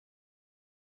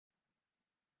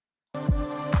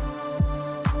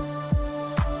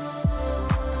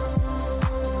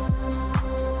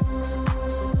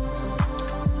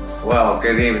Well,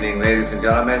 good evening, ladies and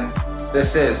gentlemen.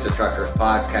 This is the Truckers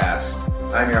Podcast.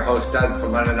 I'm your host, Doug,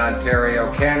 from London,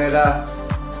 Ontario, Canada.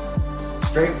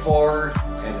 Straightforward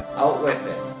and out with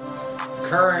it.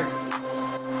 Current,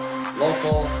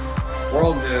 local,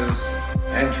 world news,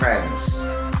 and trends.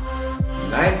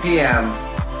 9 p.m.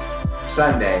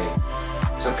 Sunday,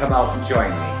 so come out and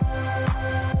join me.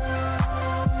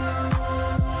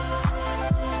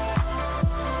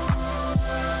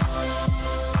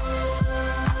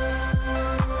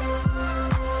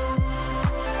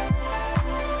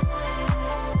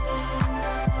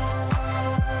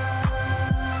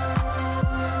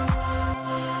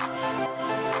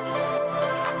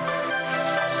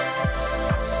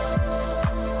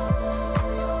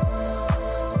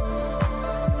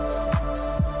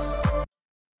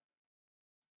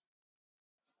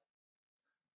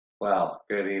 Well,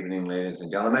 good evening, ladies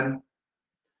and gentlemen.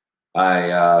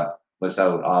 I was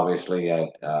out obviously at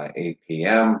 8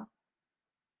 p.m.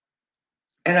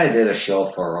 and I did a show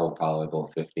for probably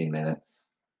about 15 minutes.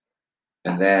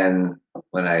 And then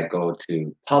when I go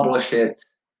to publish it,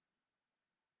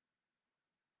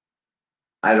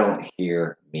 I don't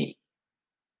hear me.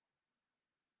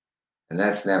 And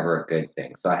that's never a good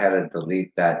thing. So I had to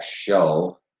delete that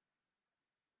show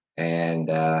and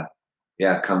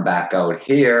come back out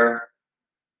here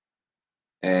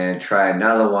and try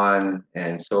another one.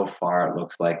 And so far it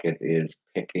looks like it is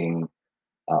picking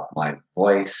up my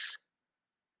voice.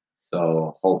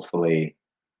 So hopefully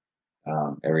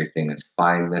everything is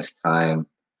fine this time.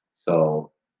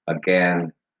 So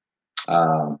again,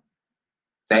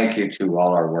 thank you to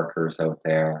all our workers out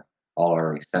there, all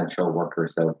our essential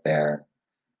workers out there,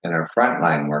 and our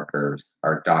frontline workers,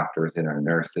 our doctors and our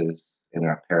nurses, and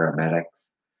our paramedics,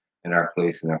 and our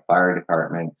police and our fire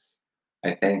departments.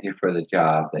 I thank you for the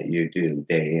job that you do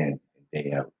day in and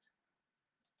day out.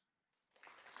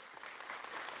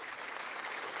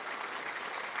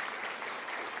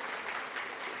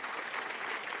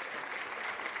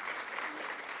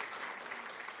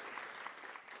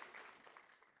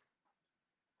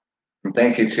 And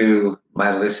thank you to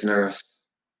my listeners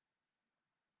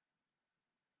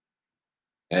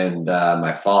and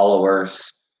my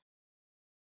followers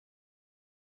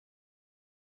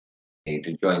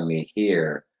to join me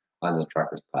here on the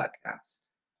Truckers Podcast.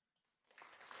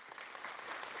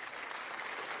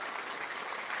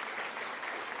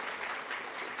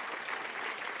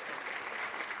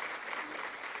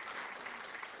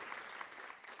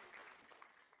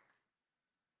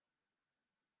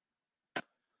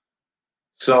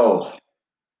 So,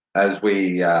 as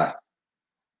we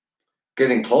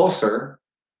getting closer,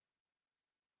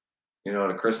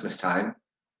 to Christmas time,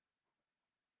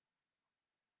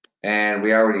 and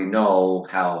we already know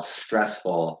how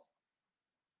stressful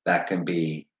that can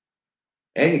be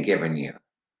any given year.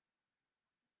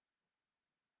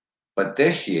 But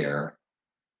this year,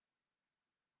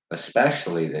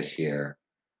 especially this year,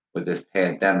 with this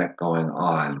pandemic going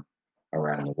on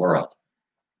around the world,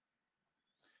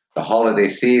 the holiday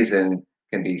season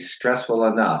can be stressful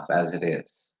enough as it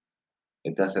is.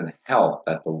 It doesn't help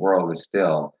that the world is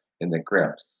still in the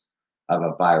grips of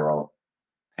a viral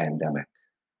pandemic.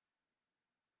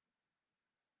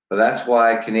 So that's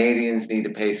why Canadians need to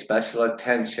pay special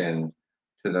attention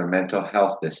to their mental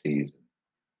health this season,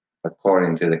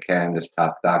 according to the Canada's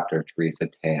top doctor, Theresa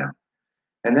Tam.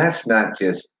 And that's not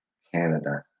just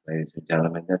Canada, ladies and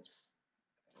gentlemen, that's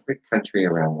every country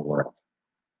around the world.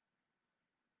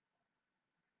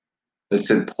 It's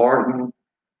important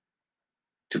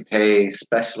to pay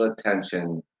special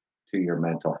attention to your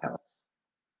mental health.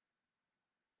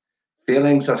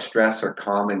 Feelings of stress are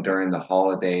common during the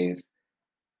holidays,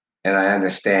 and I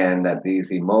understand that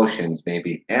these emotions may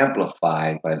be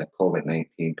amplified by the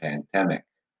COVID-19 pandemic,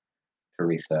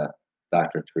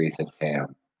 Dr. Theresa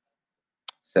Tam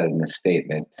said in a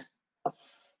statement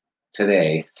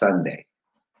today, Sunday.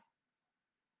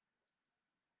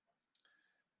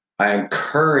 I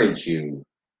encourage you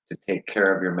to take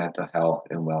care of your mental health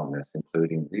and wellness,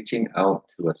 including reaching out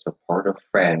to a supportive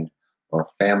friend or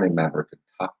family member to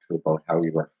talk to about how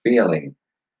you are feeling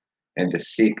and to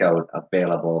seek out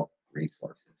available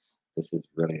resources. This is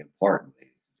really important,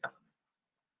 ladies and gentlemen.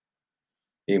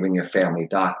 Even your family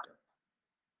doctor,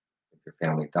 if your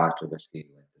family doctor will see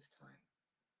you at this time.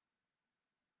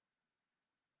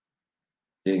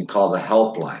 You can call the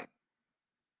helpline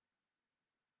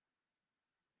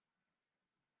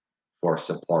for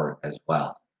support as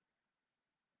well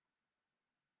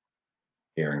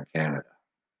here in Canada.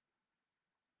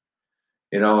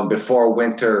 And before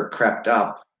winter crept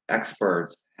up,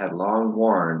 experts had long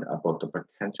warned about the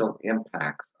potential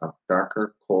impacts of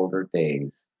darker, colder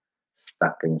days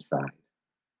stuck inside.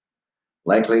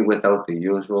 likely without the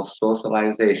usual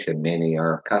socialization many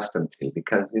are accustomed to,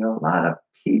 because a lot of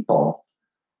people,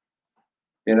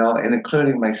 and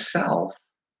including myself,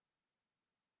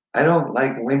 I don't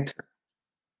like winter.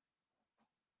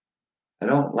 I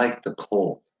don't like the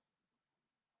cold.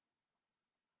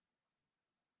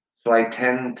 So I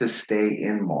tend to stay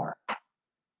in more.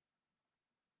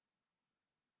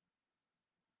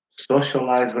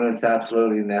 Socialize when it's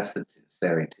absolutely necessary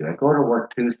to. I go to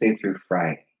work Tuesday through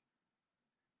Friday.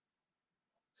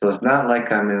 So it's not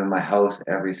like I'm in my house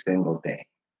every single day.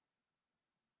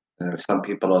 And there's some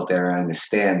people out there, I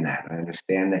understand that. I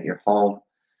understand that you're home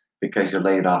because you're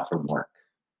laid off from work.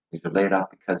 You're laid off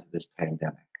because of this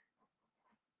pandemic.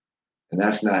 And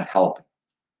that's not helping.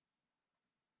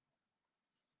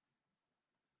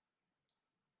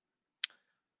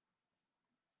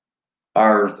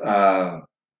 Our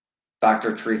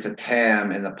Dr. Theresa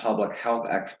Tam and the public health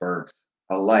experts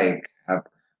alike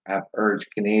have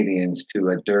urged Canadians to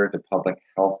adhere to public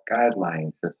health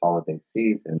guidelines this holiday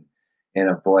season and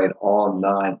avoid all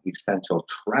non-essential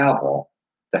travel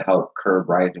to help curb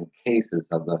rising cases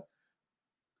of the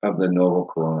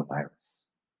novel coronavirus.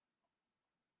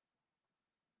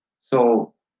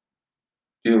 So,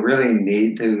 do you really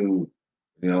need to,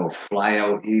 fly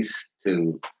out east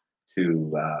to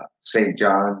St.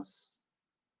 John's?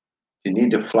 Do you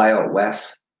need to fly out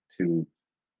west to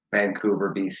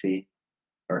Vancouver, BC,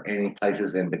 or any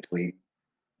places in between?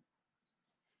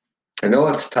 I know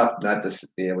it's tough not to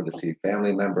be able to see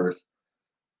family members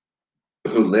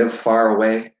who live far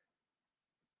away,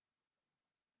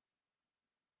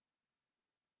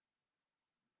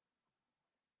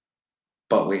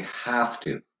 but we have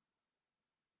to.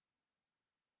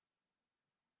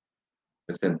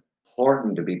 It's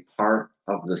important to be part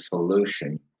of the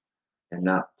solution and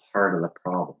not part of the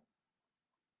problem.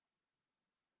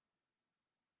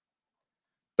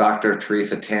 Dr.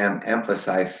 Theresa Tam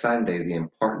emphasized Sunday the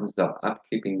importance of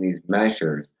upkeeping these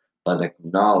measures, but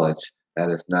acknowledged that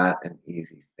it's not an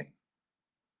easy thing.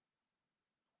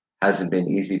 Hasn't been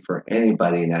easy for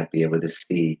anybody not be able to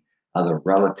see other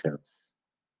relatives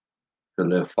who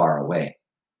live far away.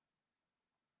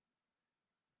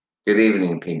 Good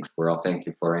evening, Pink Squirrel. Thank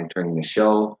you for entering the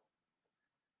show.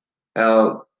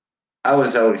 Now, I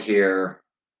was out here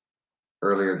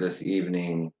earlier this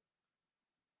evening,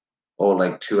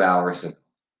 like 2 hours ago,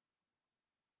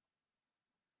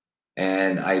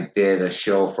 and I did a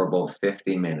show for about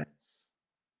 50 minutes.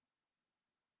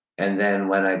 And then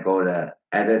when I go to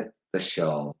edit the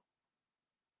show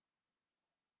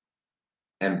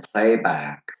and play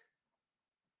back,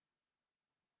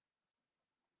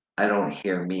 I don't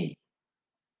hear me.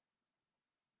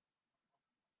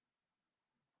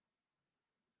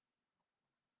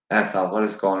 And I thought, what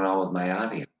is going on with my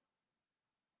audio?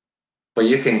 But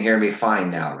you can hear me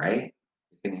fine now, right?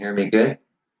 You can hear me good?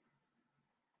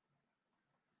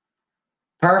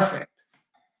 Perfect.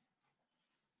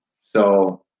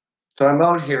 So I'm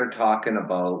out here talking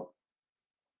about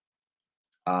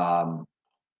um,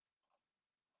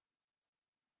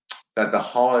 that the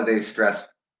holiday stress,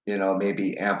 may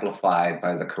be amplified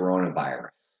by the coronavirus.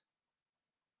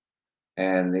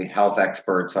 And the health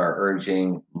experts are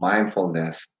urging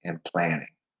mindfulness and planning.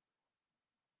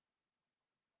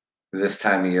 This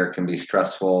time of year can be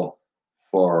stressful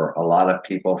for a lot of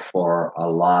people for a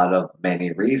lot of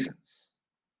many reasons,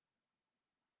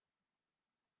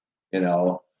 you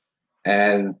know,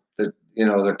 and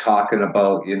they're talking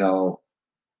about, you don't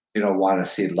want to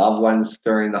see loved ones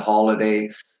during the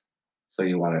holidays, so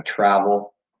you want to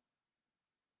travel.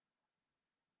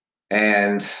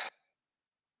 And,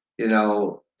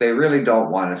 they really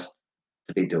don't want us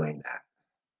to be doing that.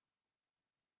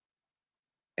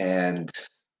 And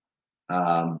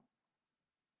um,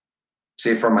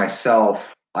 see, for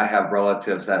myself, I have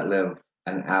relatives that live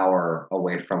an hour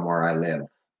away from where I live.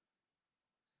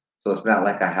 So it's not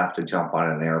like I have to jump on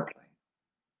an airplane.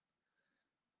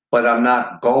 But I'm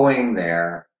not going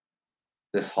there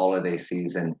this holiday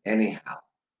season anyhow.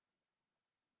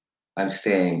 I'm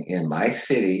staying in my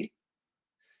city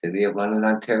of London,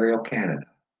 Ontario, Canada,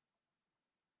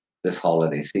 this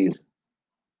holiday season.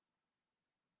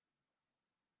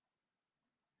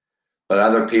 But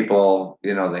other people,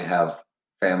 they have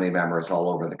family members all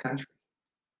over the country.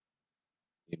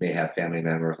 You may have family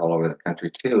members all over the country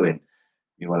too, and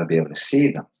you want to be able to see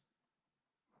them.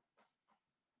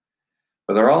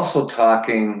 But they're also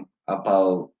talking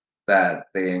about that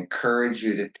they encourage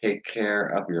you to take care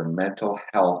of your mental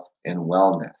health and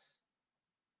wellness,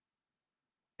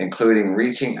 including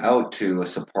reaching out to a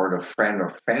supportive friend or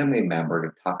family member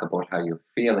to talk about how you're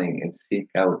feeling and seek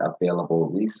out available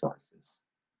resources.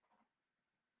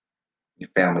 your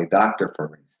family doctor, for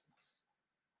instance.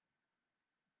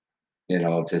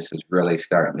 If this is really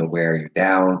starting to wear you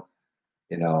down,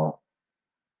 you know,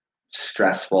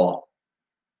 stressful.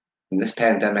 And this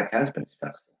pandemic has been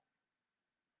stressful.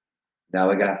 Now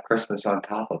we got Christmas on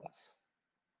top of us.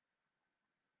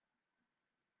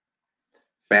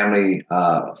 Family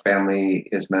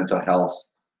is mental health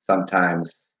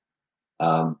sometimes.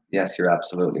 Yes, you're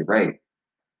absolutely right.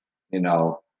 You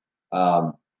know,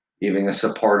 even a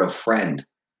supportive friend,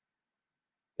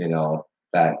 you know,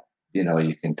 that,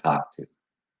 you can talk to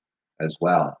as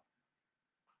well.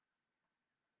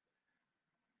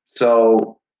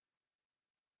 So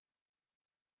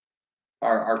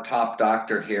our top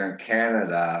doctor here in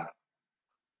Canada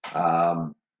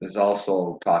is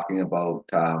also talking about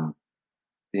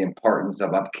the importance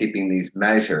of upkeeping these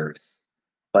measures,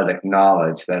 but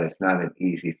acknowledge that it's not an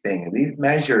easy thing. And these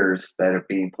measures that are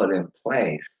being put in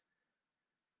place,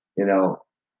 you know,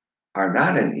 are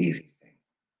not an easy thing.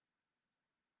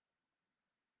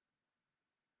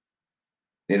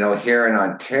 Here in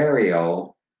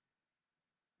Ontario,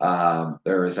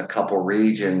 there is a couple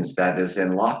regions that is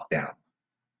in lockdown,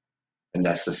 and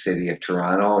that's the city of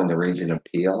Toronto and the region of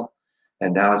Peel.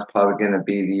 And now it's probably going to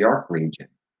be the York region,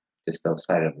 just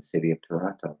outside of the city of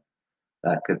Toronto,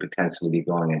 that could potentially be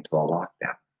going into a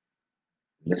lockdown.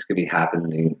 This could be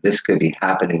happening. This could be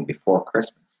happening before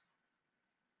Christmas.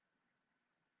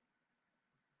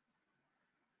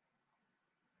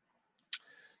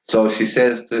 So she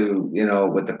says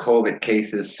with the COVID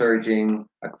cases surging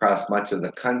across much of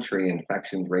the country,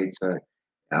 infection rates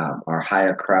are high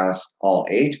across all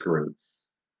age groups.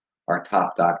 Our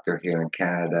top doctor here in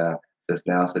Canada says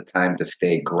now's the time to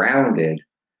stay grounded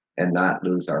and not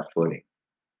lose our footing.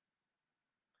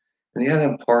 And the other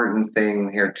important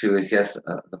thing here too is yes,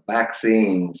 the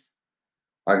vaccines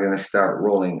are going to start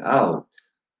rolling out,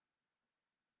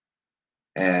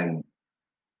 and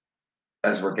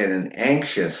as we're getting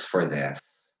anxious for this,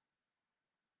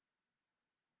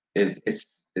 it's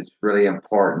really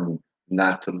important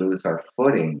not to lose our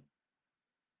footing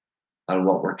on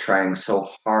what we're trying so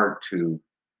hard to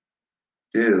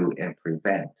do and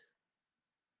prevent.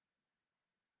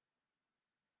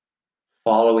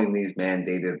 Following these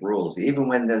mandated rules, even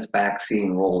when this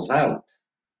vaccine rolls out,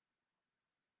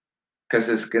 because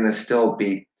it's going to still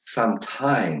be some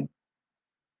time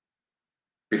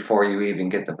before you even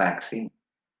get the vaccine.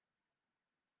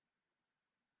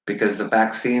 Because the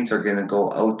vaccines are going to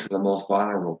go out to the most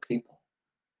vulnerable people,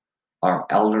 our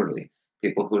elderly,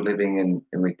 people who are living in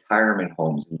retirement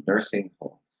homes and nursing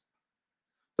homes,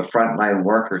 the frontline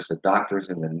workers, the doctors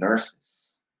and the nurses.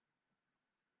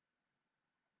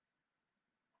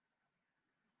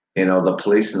 The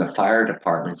police and the fire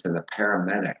departments and the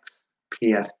paramedics,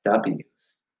 PSWs.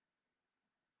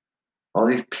 All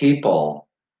these people,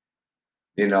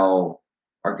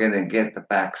 are going to get the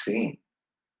vaccine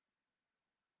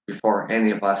before any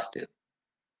of us do.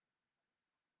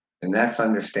 And that's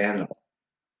understandable.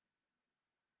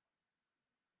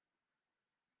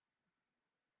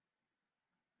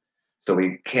 So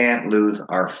we can't lose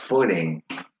our footing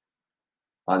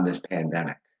on this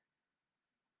pandemic.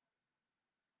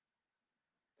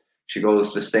 She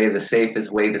goes to say the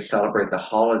safest way to celebrate the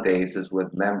holidays is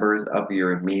with members of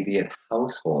your immediate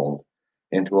household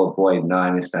and to avoid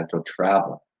non-essential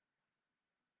travel.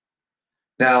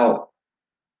 Now,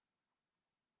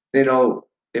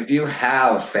 if you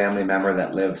have a family member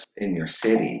that lives in your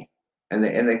city, and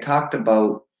they talked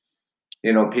about,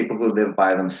 people who live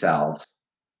by themselves,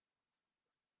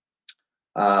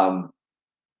 because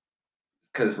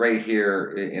right here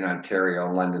in Ontario,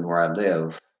 London, where I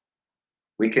live,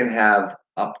 we can have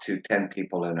up to 10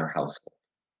 people in our household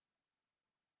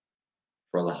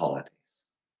for the holidays.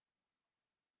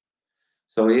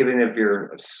 So even if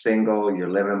you're single,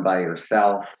 you're living by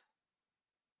yourself,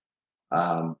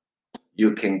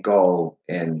 you can go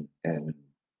and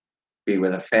be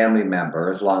with a family member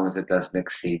as long as it doesn't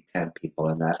exceed 10 people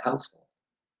in that household.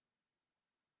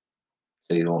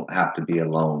 So you don't have to be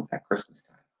alone at Christmas time.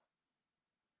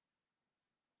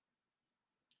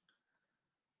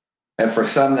 And for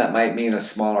some, that might mean a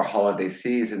smaller holiday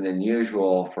season than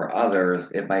usual. For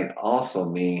others, it might also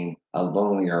mean a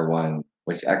lonelier one,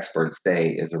 which experts say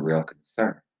is a real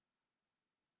concern.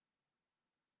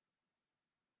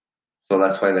 So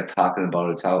that's why they're talking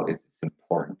about it's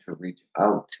important to reach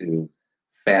out to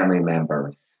family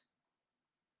members,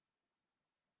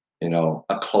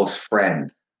 a close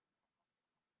friend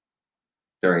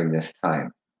during this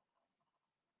time.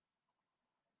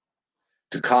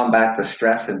 To combat the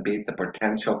stress and beat the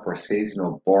potential for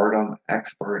seasonal boredom,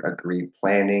 experts agree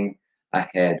planning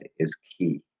ahead is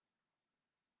key.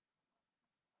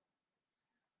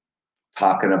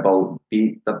 talking about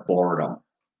beat the boredom.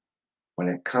 When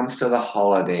it comes to the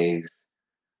holidays,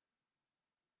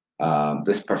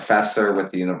 this professor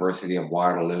with the University of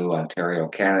Waterloo, Ontario,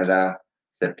 Canada,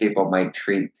 said people might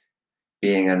treat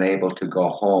being unable to go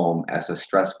home as a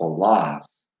stressful loss,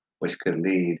 which could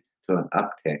lead to an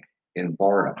uptick in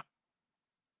boredom.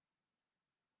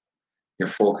 You're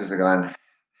focusing on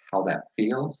how that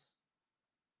feels,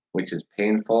 which is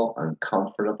painful,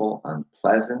 uncomfortable,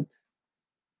 unpleasant.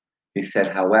 He said,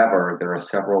 however, there are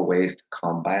several ways to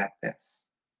combat this.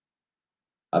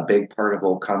 A big part of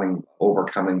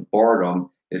overcoming boredom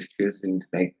is choosing to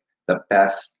make the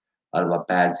best out of a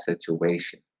bad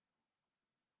situation.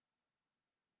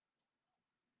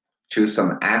 Choose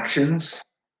some actions,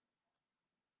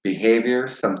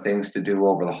 behaviors, some things to do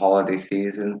over the holiday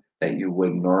season that you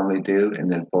would normally do,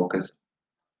 and then focus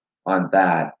on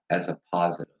that as a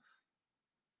positive.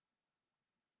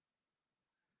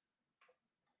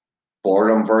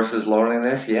 Boredom versus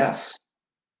loneliness, yes.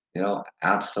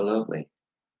 Absolutely.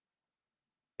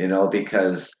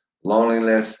 Because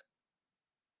loneliness,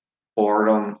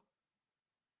 boredom,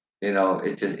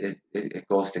 it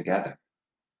goes together.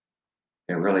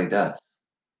 It really does.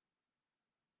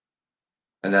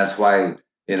 And that's why,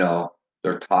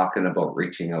 they're talking about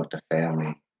reaching out to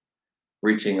family,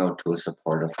 reaching out to a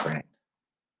supportive friend.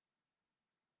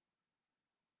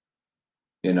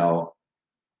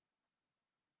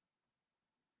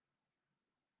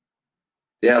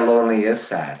 Yeah, lonely is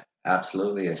sad.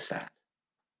 Absolutely is sad.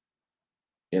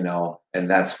 And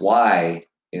that's why,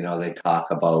 they talk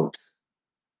about,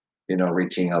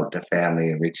 reaching out to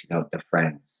family and reaching out to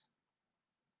friends.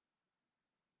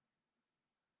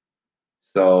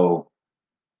 So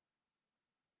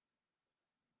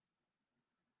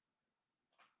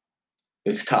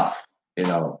it's tough,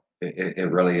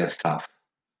 it really is tough.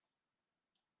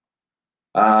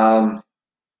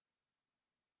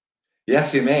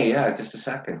 Yes, you may. Yeah, just a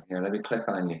second here. Let me click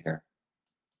on you here.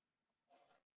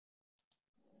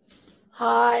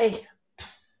 Hi.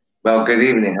 Well, good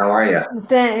evening. How are you?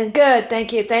 Good.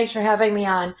 Thank you. Thanks for having me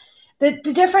on. The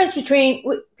difference between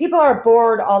people are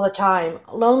bored all the time.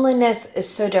 Loneliness is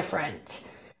so different.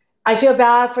 I feel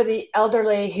bad for the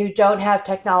elderly who don't have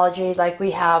technology like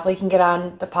we have. We can get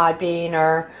on the Podbean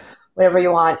or whatever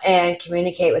you want and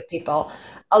communicate with people.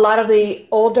 A lot of the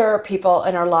older people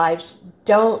in our lives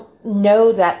don't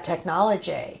know that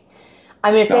technology.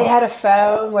 I mean, if they No, had a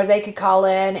phone where they could call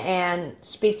in and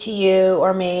speak to you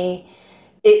or me,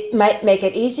 it might make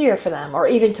it easier for them or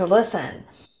even to listen.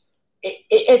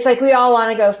 It's like we all want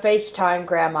to go FaceTime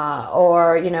grandma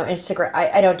or, Instagram.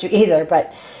 I don't do either,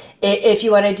 but if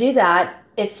you want to do that,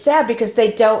 it's sad because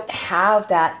they don't have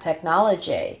that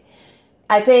technology.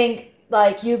 I think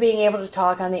like you being able to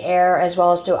talk on the air as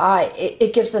well as do I,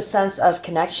 it gives a sense of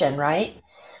connection, right?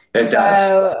 it does.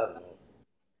 So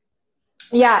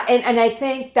yeah, and I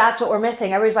think that's what we're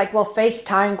missing. Everybody's like, well,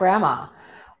 FaceTime grandma.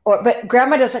 But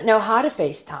grandma doesn't know how to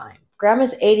FaceTime.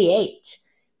 Grandma's 88.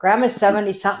 Grandma's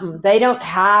 70 something. They don't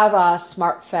have a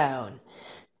smartphone.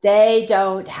 They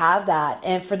don't have that.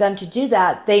 And for them to do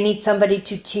that, they need somebody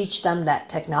to teach them that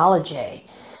technology.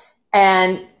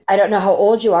 And I don't know how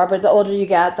old you are, but the older you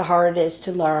get, the harder it is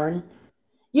to learn.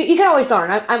 You can always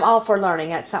learn. I'm all for learning.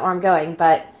 That's not where I'm going.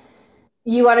 But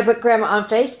you want to put grandma on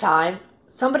FaceTime.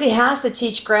 Somebody has to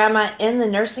teach grandma in the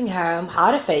nursing home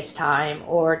how to FaceTime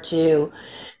or to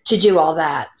do all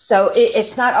that. So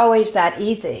it's not always that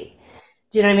easy.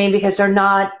 Do you know what I mean? Because they're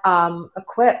not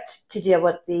equipped to deal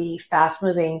with the fast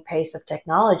moving pace of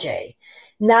technology.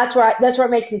 And that's where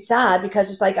it makes me sad because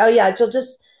it's like, oh yeah, she'll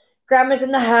just grandma's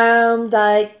in the home,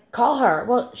 like call her.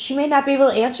 Well, she may not be able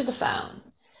to answer the phone.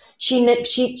 She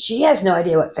has no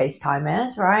idea what FaceTime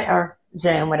is, right? Or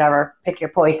Zoom, whatever. Pick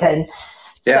your poison.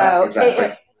 Yeah, So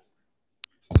exactly.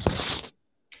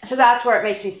 so that's where it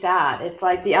makes me sad. It's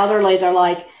like the elderly, they're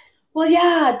like, well,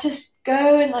 yeah, just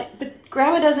go and like, but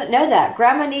grandma doesn't know that.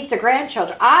 Grandma needs the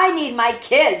grandchildren. I need my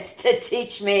kids to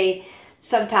teach me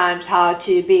sometimes how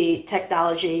to be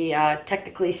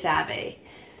technically savvy.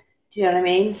 Do you know what I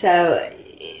mean? So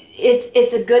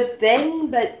it's a good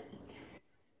thing, but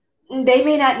they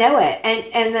may not know it.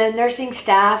 And the nursing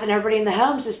staff and everybody in the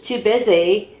homes is too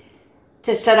busy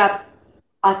to set up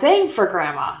a thing for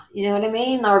grandma. You know what I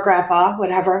mean? Or grandpa,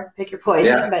 whatever. Pick your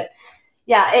poison. Yeah. But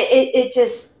yeah, it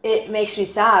just it makes me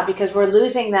sad because we're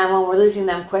losing them and we're losing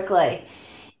them quickly,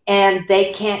 and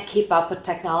they can't keep up with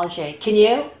technology. Can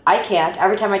you? I can't.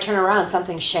 Every time I turn around,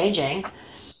 something's changing.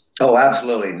 Oh,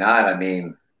 absolutely not. I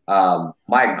mean,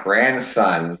 my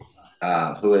grandson,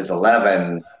 who is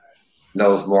 11,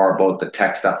 knows more about the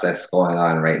tech stuff that's going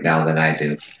on right now than I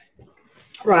do.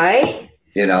 Right?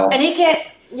 You And know, he can't.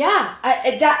 Yeah,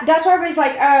 that's why everybody's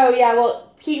like, oh yeah,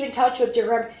 well, keep in touch with your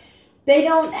grandma. They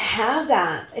don't have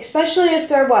that, especially if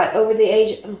they're what over the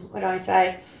age. What do I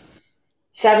say?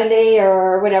 70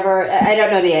 or whatever. I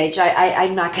don't know the age.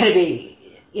 I'm not going to be,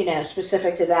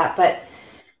 specific to that, but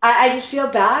I just feel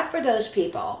bad for those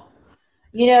people.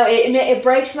 It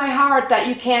breaks my heart that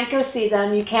you can't go see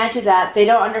them. You can't do that. They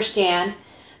don't understand.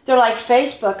 They're like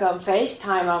Facebook them,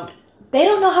 FaceTime them. They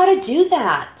don't know how to do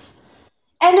that.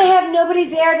 And they have nobody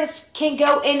there that can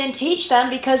go in and teach them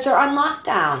because they're on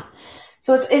lockdown.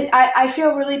 So I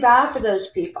feel really bad for those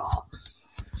people.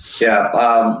 Yeah,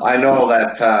 I know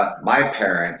that my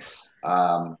parents,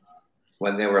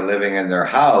 when they were living in their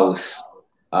house,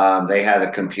 they had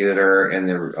a computer, and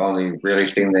the only really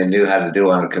thing they knew how to do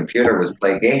on a computer was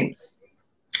play games.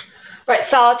 Right,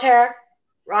 solitaire,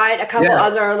 right? Yeah, A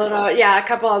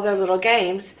couple other little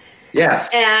games. yes.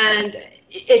 And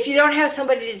if you don't have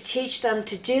somebody to teach them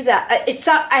to do that, it's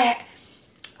not.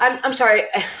 I'm sorry,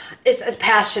 it's a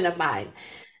passion of mine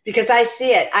because I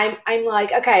see it. I'm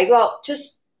like, okay, well,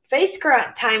 just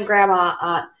FaceTime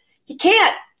grandma. You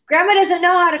can't. Grandma doesn't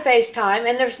know how to FaceTime,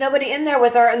 and there's nobody in there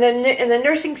with her, and the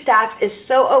nursing staff is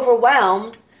so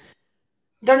overwhelmed.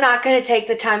 They're not going to take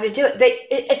the time to do it.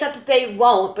 It's not that they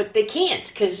won't, but they can't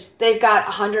because they've got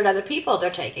 100 other people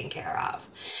they're taking care of.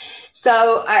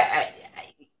 So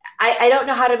I don't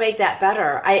know how to make that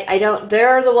better. I don't.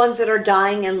 They're the ones that are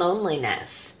dying in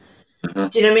loneliness.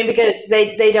 Mhm. Do you know what I mean? Because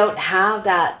they don't have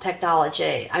that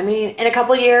technology. I mean, in a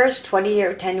couple years, 20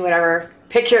 years, 10, whatever,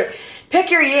 pick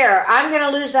your year. I'm going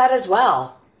to lose that as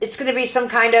well. It's going to be some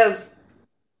kind of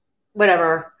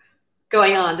whatever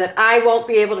going on that I won't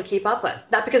be able to keep up with.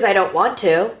 Not because I don't want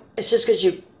to. It's just because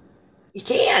you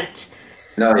can't.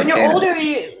 No, you When you're can't. older,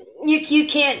 you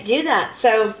can't do that.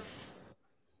 So,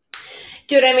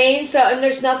 do you know what I mean? So, and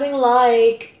there's nothing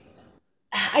like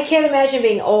I can't imagine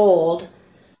being old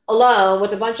alone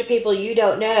with a bunch of people you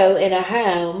don't know in a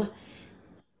home,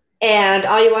 and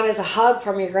all you want is a hug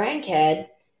from your grandkid.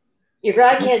 Your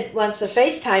grandkid wants to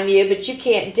FaceTime you, but you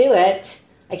can't do it.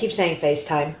 I keep saying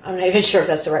FaceTime. I'm not even sure if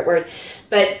that's the right word,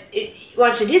 but it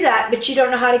wants to do that, but you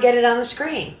don't know how to get it on the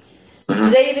screen. Do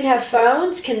Mhm. they even have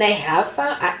phones? Can they have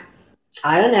phone?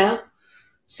 I don't know.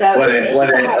 So What? it's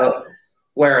just a hard.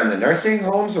 Where in the nursing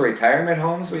homes or retirement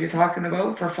homes were you talking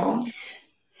about for phones?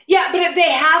 Yeah, but if they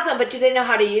have them, but do they know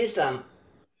how to use them?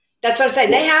 That's what I'm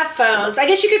saying. They Well, have phones. I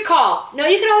guess you could call. No,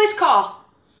 you can always call.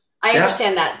 I yeah,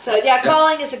 understand that. So yeah, yeah,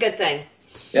 calling is a good thing.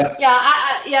 yeah. Yeah,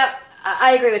 yeah,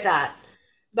 I agree with that.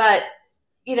 But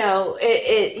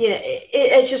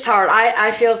it's just hard.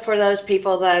 I feel for those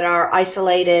people that are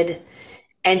isolated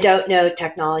and don't know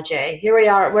technology. Here we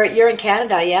are. You're in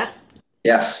Canada, yeah?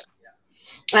 Yes.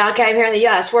 Okay, I'm here in the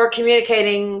U.S. We're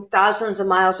communicating thousands of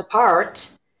miles apart,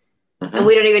 and Hmm.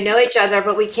 we don't even know each other,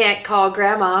 but we can't call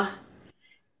grandma,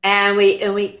 and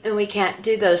we can't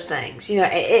do those things.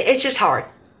 It's just hard.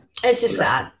 It's just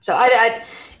sad. So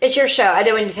it's your show. I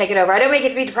don't mean to take it over. I don't make it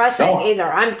to be depressing No. either.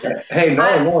 Hey, no,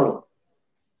 I no.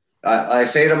 I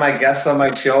say to my guests on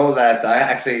my show that I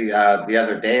actually, the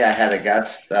other day I had a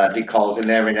guest. He calls in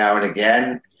every now and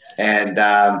again, and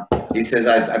he says,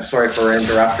 I'm sorry for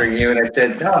interrupting you." And I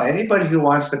said, "No, anybody who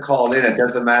wants to call in, it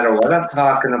doesn't matter what I'm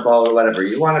talking about or whatever.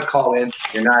 You want to call in,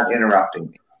 you're not interrupting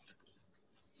me."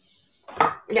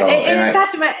 yeah, So, and and it's I,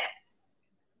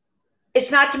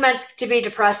 not meant to be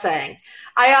depressing.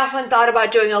 I often thought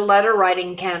about doing a letter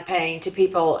writing campaign to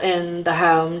people in the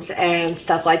homes and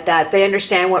stuff like that. They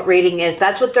understand what reading is.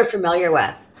 That's what they're familiar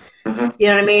with. Mhm. You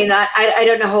know what I mean? I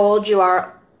don't know how old you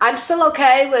are. I'm still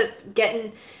okay with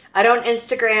getting. I don't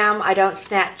Instagram. I don't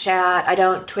Snapchat. I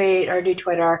don't tweet or do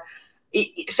Twitter.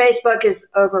 Facebook is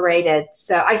overrated.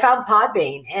 So I found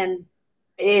Podbean, and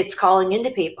it's calling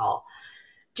into people.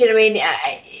 Do you know what I mean?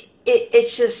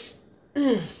 It's just.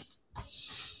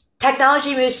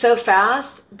 Technology moves so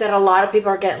fast that a lot of people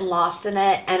are getting lost in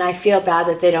it, and I feel bad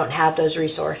that they don't have those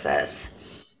resources.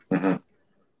 Mhm.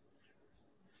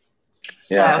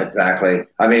 Yeah, So exactly.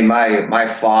 I mean, my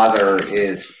father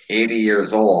is 80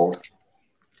 years old,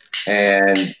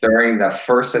 and during the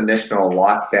first initial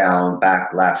lockdown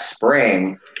back last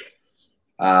spring,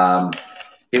 um,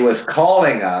 he was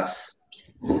calling us,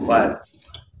 but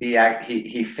he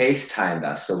FaceTimed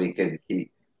us so we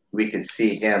could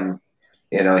see him.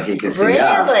 He could see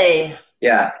us. really,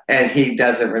 Yeah, and he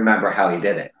doesn't remember how he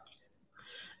did it.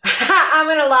 I'm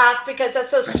gonna laugh because that's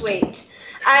so sweet.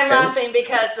 I'm And laughing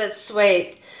because it's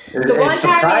sweet. The it one time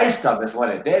surprised him is what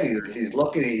it did. He's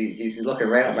looking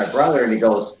right at my brother, and he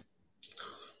goes,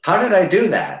 "How did I do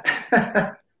that?"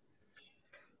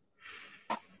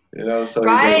 So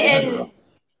he right, goes, "I don't know."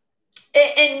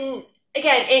 and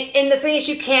again, and the thing is,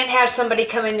 you can't have somebody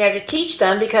come in there to teach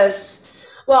them because,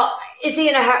 well, is he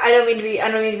in a? I don't mean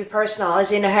to be personal. Is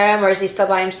he in a home, or is he still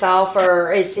by himself,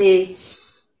 or is he?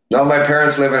 No, my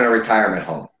parents live in a retirement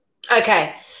home.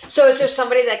 Okay. So is there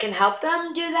somebody that can help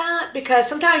them do that? Because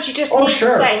sometimes you just Oh, need to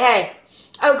say, sure. hey,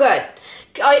 oh, good.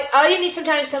 All you need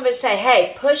sometimes somebody to say,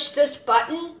 hey, push this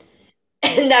button,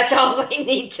 and that's all they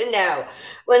need to know.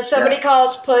 When somebody Yeah.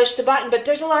 calls, push the button. But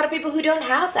there's a lot of people who don't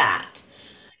have that.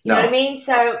 You know what I No. mean?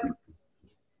 So,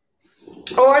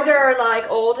 or they're like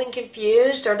old and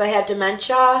confused, or they have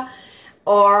dementia,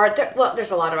 or well,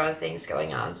 there's a lot of other things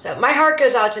going on. So my heart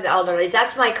goes out to the elderly.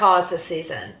 That's my cause this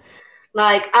season.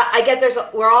 Like I get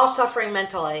we're all suffering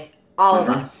mentally, all of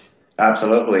Hmm. us.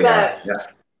 Absolutely. Yeah. But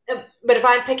Yes. but if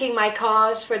I'm picking my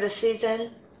cause for the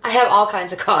season, I have all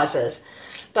kinds of causes.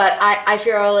 But I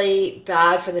feel really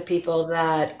bad for the people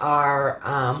that are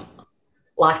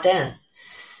locked in.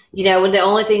 You know, when the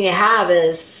only thing you have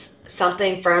is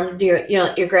something from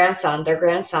your grandson, their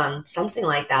grandson, something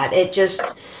like that. It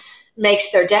just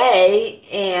makes their day.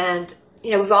 And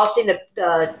we've all seen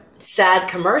the sad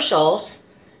commercials.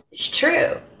 It's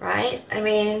true, right? I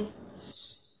mean,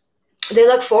 they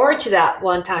look forward to that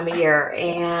one time a year,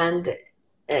 and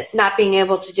not being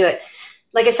able to do it.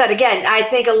 Like I said, again, I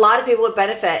think a lot of people would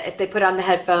benefit if they put on the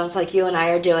headphones like you and I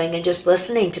are doing and just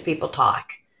listening to people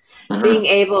talk, Hmm. being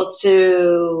able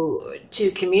to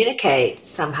communicate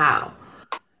somehow.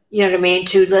 You know what I mean?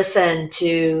 To listen,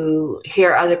 to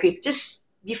hear other people. Just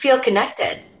you feel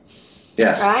connected,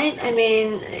 Yes. right? I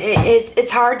mean,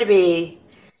 it's hard to be,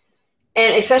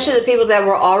 and especially the people that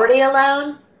were already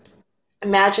alone.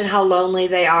 Imagine how lonely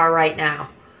they are right now.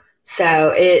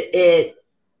 So it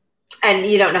and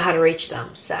you don't know how to reach them.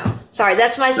 So sorry,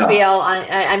 that's my No. spiel.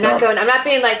 I'm not No. going. I'm not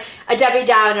being like a Debbie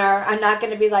Downer. I'm not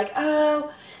going to be like,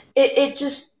 oh, it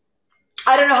just.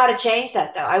 I don't know how to change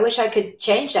that though. I wish I could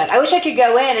change that. I wish I could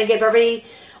go in and give every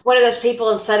one of those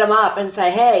people and set them up and say,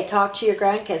 hey, talk to your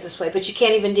grandkids this way. But you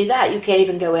can't even do that. You can't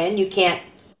even go in. You can't.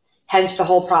 Hence the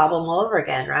whole problem all over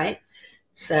again, right?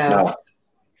 So No.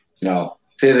 No.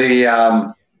 See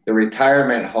the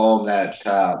retirement home that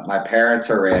my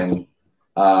parents are in.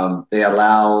 They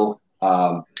allow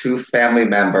two family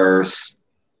members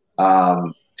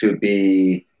to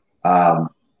be a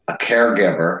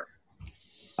caregiver.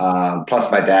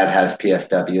 Plus, my dad has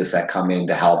PSWs that come in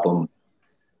to help him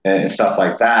and stuff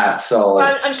like that. well, So,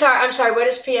 I'm sorry. I'm sorry. What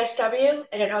is PSW?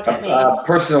 I don't know what that a means.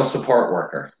 personal support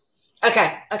worker.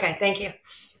 Okay. Okay. Thank you.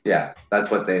 Yeah,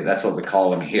 that's what we call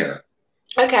them here.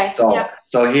 Okay. So, Yep.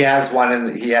 so he has one in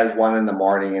the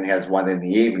morning and he has one in the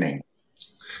evening.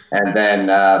 And then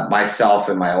myself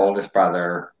and my oldest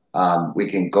brother, we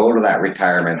can go to that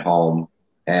retirement home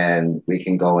and we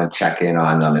can go and check in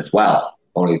on them as well.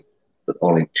 Only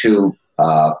two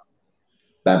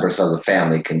members of the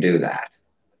family can do that.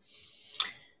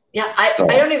 Yeah. I So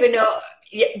don't even know.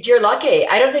 You're lucky.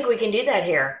 I don't think we can do that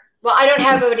here. Well, I don't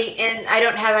have anybody in. I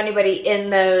don't have anybody in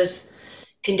those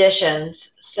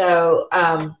conditions. So,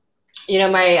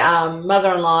 my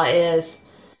mother-in-law is.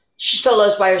 She still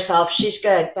lives by herself. She's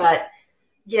good, but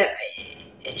you know,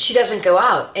 she doesn't go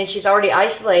out, and she's already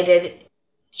isolated.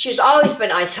 She's always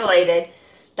been isolated.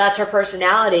 That's her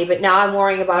personality. But now I'm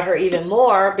worrying about her even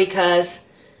more because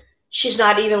she's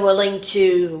not even willing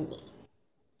to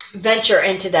venture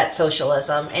into that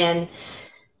socialism, and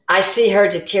I see her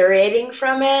deteriorating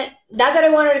from it. Not that I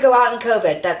want her to go out in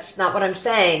COVID. That's not what I'm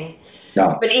saying.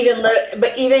 no, But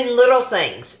even little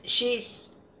things, she's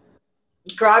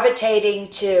gravitating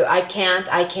to I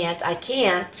can't, I can't, I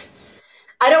can't.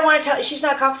 I don't want to tell. She's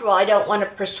not comfortable. I don't want to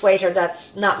persuade her.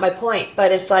 That's not my point.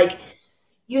 But it's like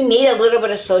you need a little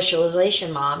bit of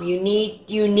socialization, mom. You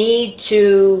need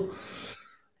to.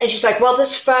 And she's like, well,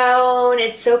 this phone,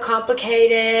 it's so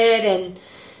complicated, and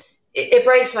it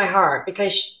breaks my heart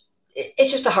because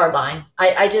it's just a hard line.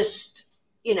 I just,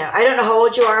 I don't know how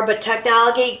old you are, but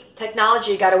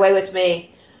technology got away with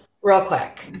me real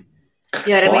quick.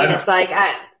 You know what I well, mean? It's like,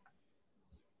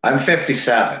 I'm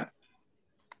 57.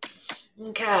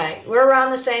 okay, we're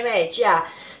around the same age, yeah.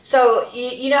 So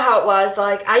you know how it was.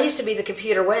 Like I used to be the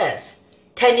computer whiz.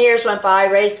 10 years went by,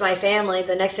 raised my family.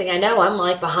 The next thing I know, I'm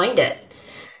like behind it,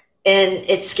 and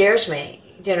it scares me.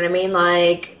 Do you know what I mean?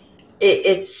 Like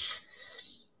it's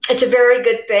a very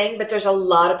good thing, but there's a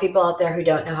lot of people out there who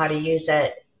don't know how to use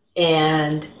it.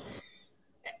 And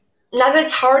not that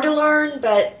it's hard to learn,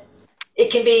 but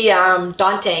it can be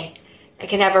daunting. It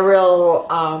can have a real,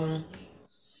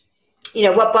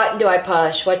 what button do I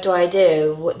push? What do I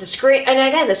do? The screen, and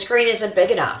again, the screen isn't big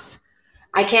enough.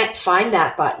 I can't find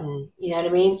that button. You know what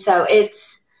I mean? So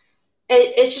it's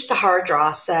just a hard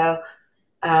draw. So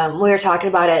We were talking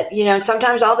about it, and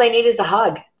sometimes all they need is a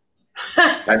hug.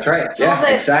 That's right. It's all Yeah,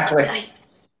 the exactly.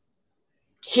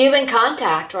 human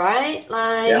contact, right?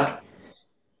 Yeah. Like,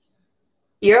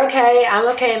 you're okay, I'm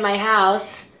okay in my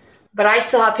house, but I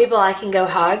still have people I can go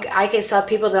hug. I can still have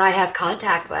people that I have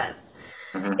contact with.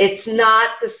 Hmm. It's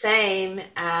not the same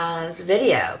as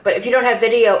video. But if you don't have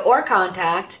video or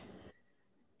contact,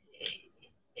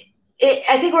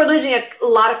 I think we're losing a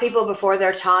lot of people before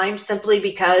their time simply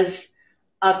because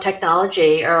of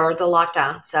technology or the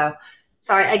lockdown. So,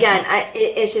 sorry again.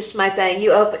 It's just my thing.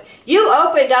 You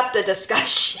opened up the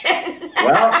discussion.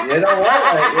 Well, you know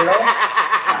what?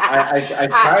 I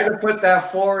try to put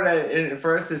that forward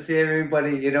first to see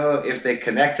everybody, if they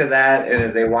connect to that and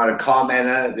if they want to comment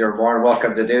on it, they're more than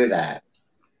welcome to do that.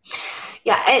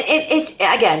 Yeah, and it's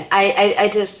again. I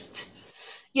just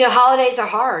holidays are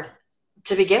hard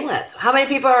to begin with. How many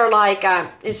people are like,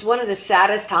 it's one of the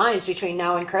saddest times between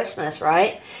now and Christmas,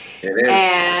 right? It is.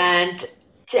 And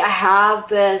to have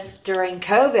this during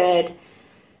COVID,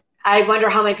 I wonder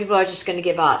how many people are just going to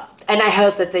give up. And I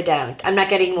hope that they don't. I'm not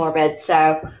getting morbid,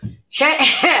 so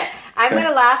I'm going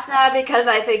to laugh now because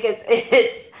I think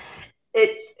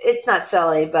it's not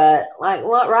silly, but like,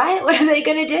 what, right? What are they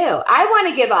going to do? I want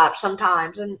to give up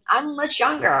sometimes, and I'm much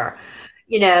younger,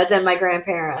 than my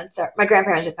grandparents. Or my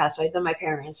grandparents have passed away, than my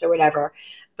parents or whatever.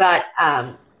 But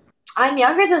I'm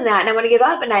younger than that, and I want to give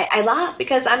up. And I laugh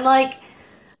because I'm like,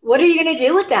 what are you going to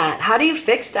do with that? How do you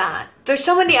fix that? There's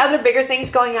so many other bigger things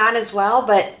going on as well,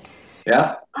 but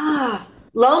Yeah,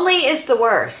 lonely is the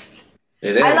worst.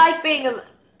 it I is. like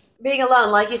being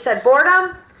alone. Like you said,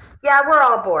 boredom. Yeah, we're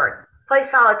all bored. Play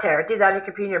solitaire, do that on your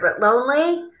computer. But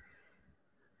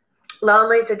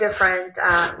lonely's a different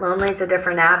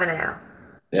avenue.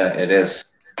 Yeah, it is.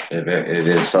 It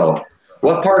is. So,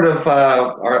 what part of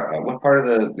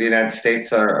the United States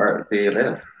do you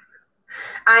live?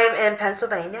 I'm in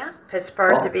Pennsylvania,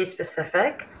 Pittsburgh to Oh, be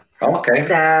specific. So okay.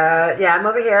 yeah, I'm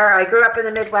over here. I grew up in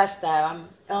the Midwest though. I'm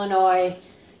Illinois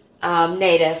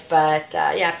native, but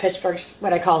yeah, Pittsburgh's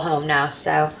what I call home now.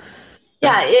 So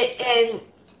yeah, and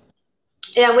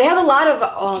yeah, we have a lot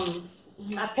of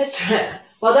Pittsburgh.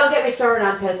 Well, don't get me started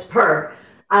on Pittsburgh.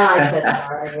 I like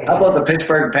Pittsburgh. How about the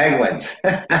Pittsburgh Penguins?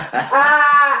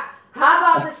 How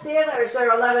about the Steelers? They're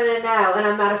 11-0, and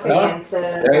I'm not a Well, fan, so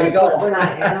there you like we're go.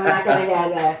 not going to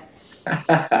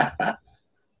go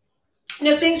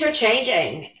there. Things are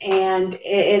changing, and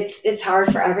it's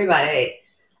hard for everybody.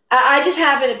 I just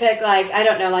happen to pick, like, I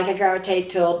don't know, like I gravitate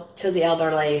to the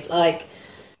elderly. Like,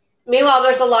 meanwhile,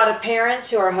 there's a lot of parents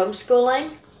who are homeschooling.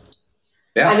 I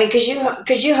Yeah. mean, could you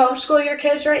homeschool your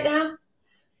kids right now?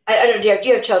 I don't. Do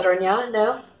you have children? Yeah,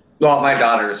 no. Well, my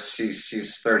daughter's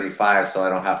she's 35, so I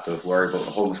don't have to worry about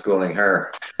homeschooling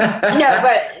her. No,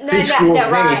 but no, She no, schools no,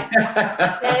 me. right.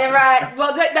 Yeah, right.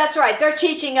 Well, that's right. They're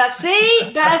teaching us.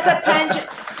 See, as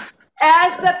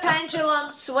the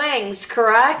pendulum swings,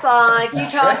 correct? Like you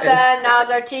That's taught right. them, now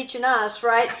they're teaching us,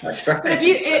 right? That's But if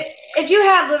right. you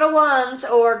had little ones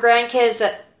or grandkids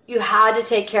that you had to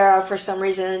take care of for some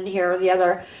reason here or the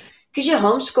other, could you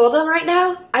homeschool them right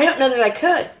now? I don't know that I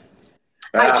could.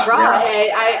 I Yeah.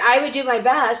 try. I would do my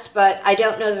best, but I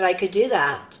don't know that I could do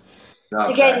that. No,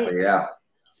 Again, exactly. Yeah.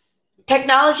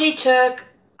 technology took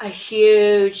a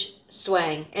huge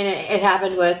swing, and it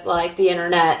happened with like the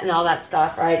internet and all that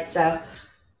stuff, right? So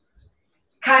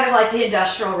kind of like the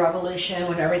industrial revolution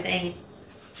when everything.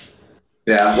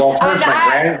 Yeah. Well, first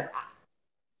I,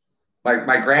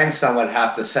 my grandson would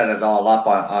have to set it all up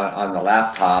on the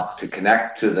laptop to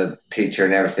connect to the teacher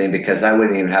and everything because I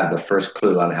wouldn't even have the first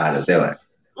clue on how to do it.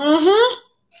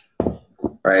 mm-hmm.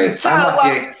 Right. So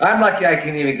well, I'm lucky I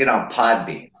can even get on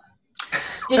Podbean.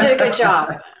 you did a good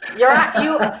job. You're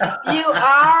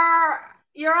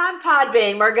on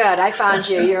Podbean. We're good. I found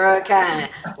you. You're okay.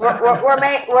 We're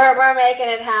making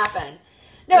it happen.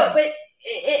 No, Yeah. but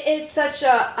it's such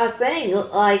a thing.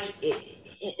 Like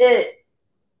it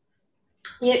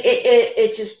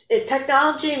it's just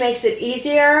technology makes it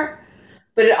easier,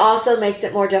 but it also makes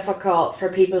it more difficult for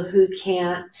people who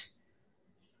can't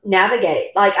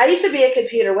navigate. Like I used to be a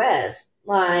computer whiz.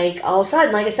 Like all of a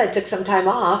sudden, like I said, took some time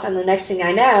off, and the next thing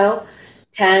I know,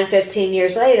 10, 15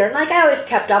 years later, and like I always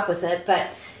kept up with it, but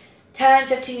 10,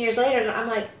 15 years later, I'm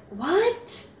like,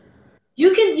 what?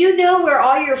 You know where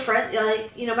all your friends,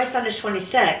 like, my son is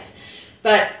 26,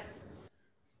 but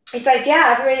he's like,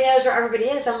 yeah, everybody knows where everybody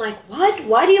is. I'm like, what?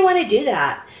 Why do you want to do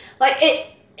that? Like,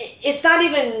 it's not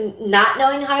even not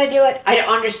knowing how to do it. I don't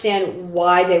understand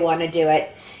why they want to do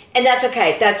it. And that's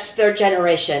okay. That's their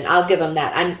generation. I'll give them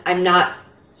that. I'm not,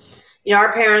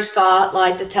 our parents thought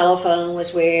like the telephone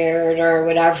was weird or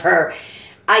whatever.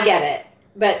 I get it.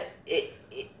 But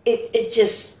it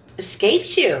just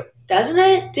escapes you, doesn't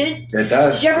it? It Did you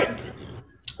does. ever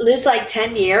lose like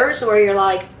 10 years where you're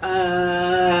like,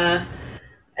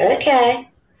 okay.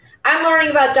 I'm learning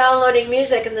about downloading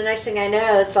music, and the next thing I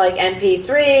know, it's like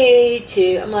MP3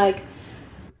 to. I'm like,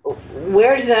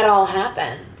 where did that all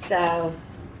happen? So,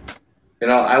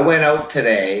 I went out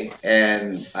today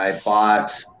and I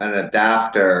bought an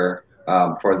adapter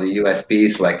for the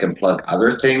USB so I can plug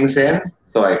other things in,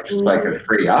 so I could mm,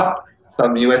 free up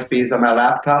some USBs on my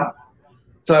laptop.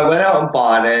 So I went out and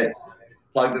bought it,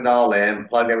 plugged it all in,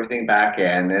 plugged everything back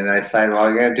in, and I decided, well,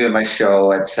 I'm going to do my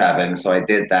show at 7, so I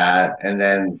did that. And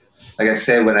then, like I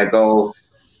said, when I go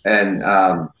and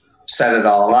set it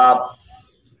all up,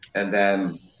 and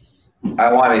then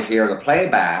I want to hear the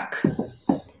playback,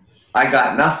 I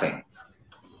got nothing.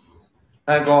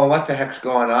 I'm going, what the heck's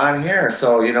going on here?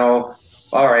 So,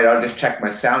 all right, I'll just check my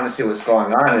sound and see what's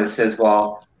going on. And it says,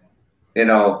 well, you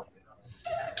know,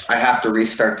 I have to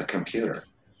restart the computer.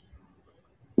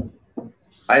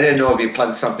 I didn't know if you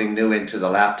plug something new into the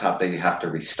laptop that you have to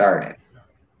restart it.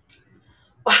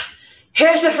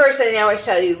 here's the first thing they always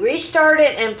tell you: restart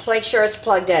it and make sure it's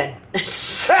plugged in.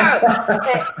 So,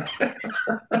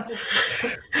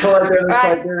 So I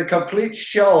right? did a complete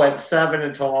show at 7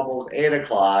 until almost 8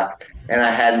 o'clock, and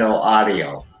I had no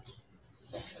audio.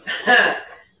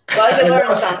 Well, you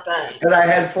learned something. And I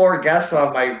had 4 guests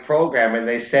on my program, and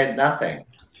they said nothing.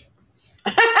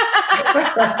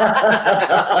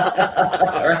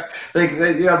 They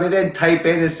didn't type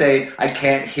in and say, "I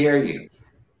can't hear you."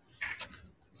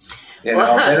 Then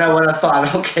I would have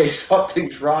thought, okay,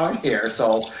 something's wrong here.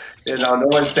 So, no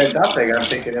one said nothing. I'm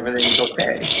thinking everything's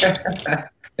okay,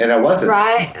 and it wasn't.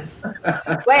 Right?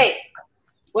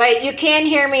 Wait, you can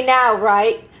hear me now,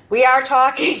 right? We are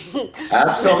talking.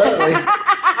 Absolutely,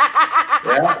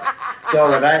 yeah.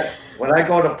 So when I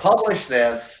go to publish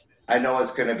this, I know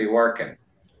it's going to be working.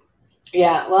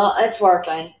 Yeah, well, it's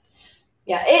working.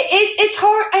 Yeah, it's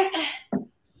hard.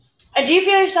 Do you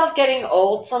feel yourself getting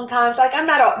old sometimes? Like I'm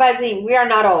not old, but I mean we are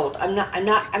not old. I'm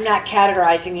not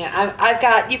categorizing it.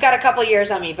 You've got a couple years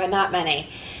on me, but not many.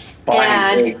 Body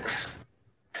And aches.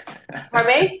 pardon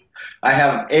me? I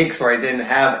have aches where I didn't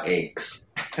have aches.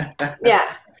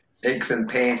 Yeah. Aches and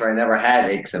pains where I never had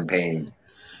aches and pains.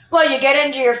 Well, you get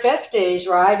into your 50s,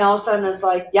 right? And all of a sudden it's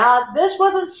like, yeah, this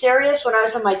wasn't serious when I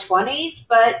was in my 20s,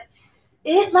 but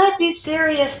it might be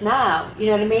serious now. You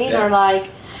know what I mean? Yeah. Or like,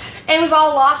 and we've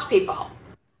all lost people.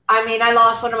 I mean, I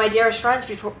lost one of my dearest friends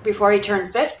before he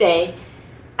turned 50, and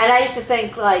I used to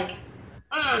think like,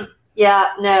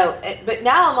 yeah, no. But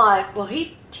now I'm like, well,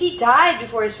 he died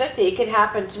before he's 50. It could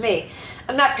happen to me.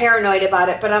 I'm not paranoid about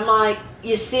it, but I'm like,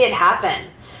 you see it happen.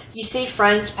 You see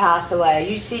friends pass away.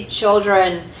 You see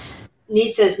children,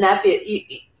 nieces, nephew.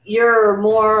 You're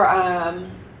more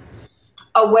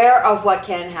aware of what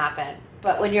can happen.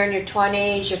 But when you're in your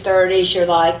 20s, your 30s, you're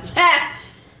like,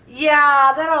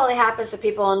 yeah, that only happens to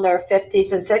people in their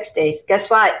 50s and 60s. Guess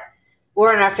what?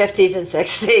 We're in our 50s and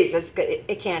 60s.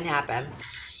 It can happen.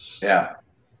 Yeah.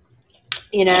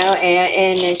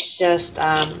 And it's just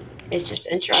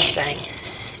interesting.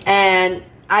 And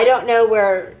I don't know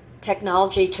where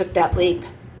technology took that leap.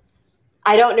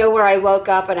 I don't know where I woke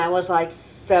up and I was like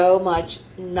so much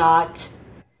not.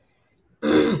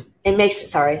 It makes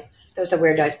sorry, that was a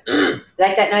weird noise.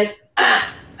 Like that noise.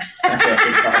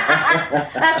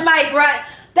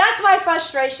 That's my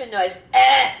frustration noise.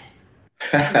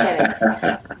 I'm kidding.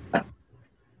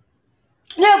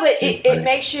 No, but it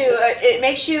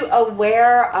makes you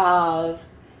aware of.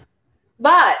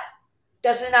 But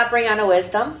does it not bring on a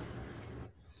wisdom?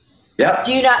 Yeah.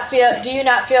 Do you not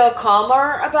feel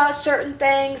calmer about certain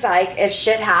things? Like if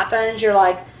shit happens, you're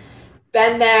like,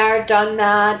 been there, done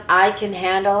that. I can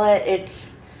handle it.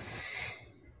 It's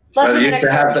Well, blessing and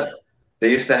a curse.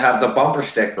 they used to have the bumper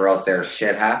sticker out there.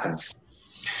 Shit happens.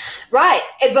 Right.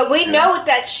 But we Yeah. know what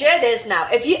that shit is now.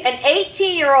 If an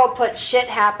 18-year-old put shit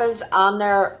happens on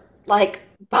their like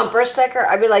bumper sticker,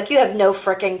 I'd be like, you have no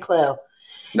freaking clue.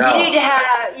 You need No. to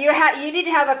have you need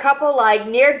to have a couple like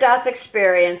near death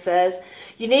experiences.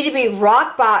 You need to be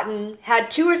rock bottom,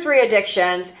 had 2 or 3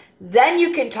 addictions, then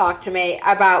you can talk to me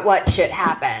about what shit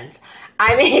happens.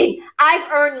 I mean,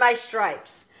 I've earned my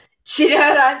stripes. You know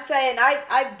what I'm saying?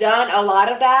 I've done a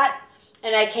lot of that,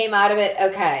 and I came out of it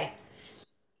okay.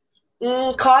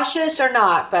 Cautious or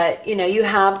not, but you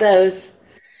have those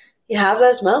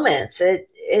moments.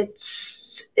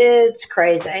 It's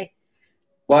crazy.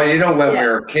 Well, when we Yeah.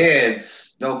 were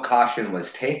kids, no caution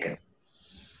was taken.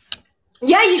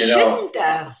 Yeah, you You know, shouldn't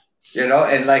though.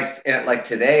 and like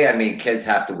today, I mean, kids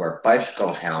have to wear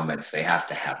bicycle helmets. They have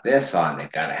to have this on. They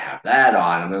got to have that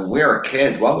on. I mean, we were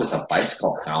kids. What was a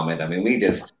bicycle helmet? I mean, we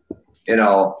just, you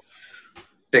know,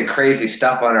 did crazy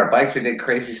stuff on our bikes. We did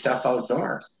crazy stuff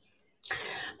outdoors.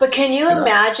 But can you You know,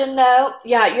 imagine though?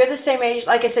 Yeah, you're the same age.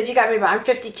 Like I said, you got me by, I'm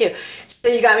 52. So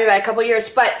you got me by a couple years.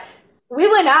 But we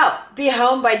went out, be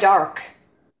home by dark.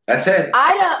 that's it.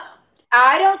 I don't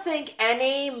I don't think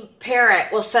any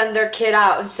parent will send their kid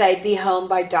out and say be home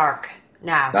by dark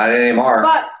now. Not anymore.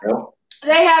 But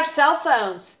they have cell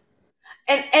phones.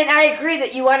 And I agree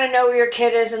that you want to know where your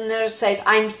kid is and they're safe.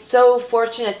 I'm so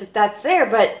fortunate that that's there,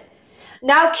 but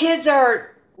now kids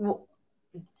are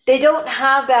they don't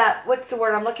have that, what's the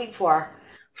word I'm looking for?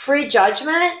 Free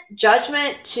judgment,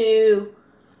 judgment to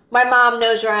my mom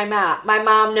knows where I'm at. My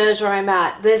mom knows where I'm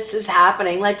at. This is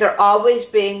happening. Like they're always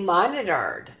being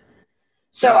monitored.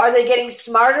 So Yep. are they getting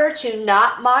smarter to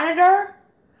not monitor?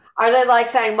 Are they like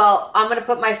saying, well, I'm going to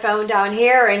put my phone down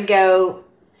here and go,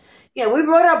 we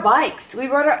rode our bikes.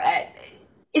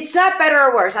 It's not better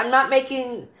or worse. I'm not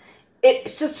making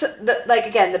it's just like,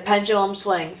 again, the pendulum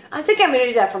swings. I think I'm going to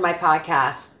do that for my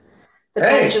podcast. The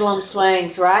Hey, pendulum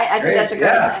swings, right? I think that's great. a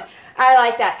great, Yeah. I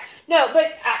like that. No,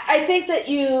 but I think that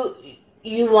you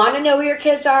want to know where your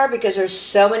kids are because there's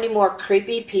so many more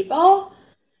creepy people,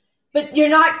 but you're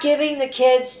not giving the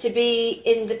kids to be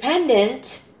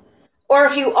independent. Or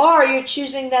if you are, you're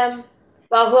choosing them.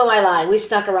 Well, who am I lying? We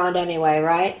snuck around anyway,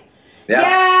 right? Yeah.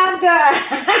 Yeah, I'm good.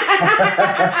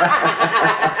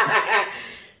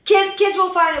 Kids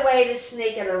will find a way to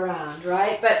sneak it around,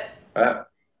 right? But Uh,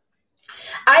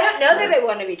 I don't know that I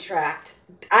want to be tracked.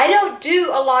 I don't do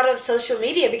a lot of social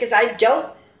media because I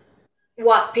don't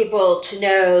want people to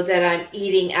know that I'm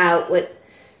eating out with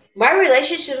my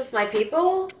relationship with my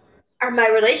people are my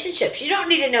relationships. You don't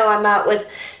need to know I'm out with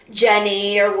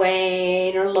Jenny or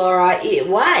Wayne or Laura.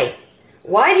 Why?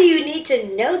 Why do you need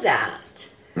to know that?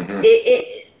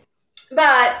 mhm.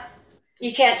 But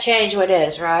you can't change what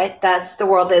is, right? That's the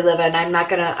world they live in. I'm not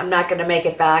gonna make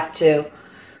it back to,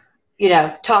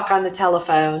 talk on the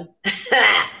telephone.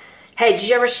 Hey, did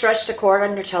you ever stretch the cord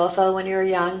on your telephone when you were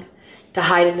young to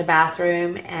hide in the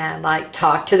bathroom and like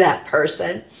talk to that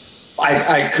person?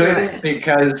 I couldn't Right.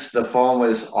 because the phone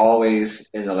was always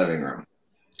in the living room.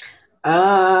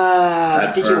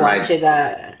 That's Did you where want my to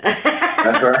that?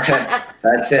 that's where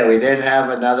that's it. We didn't have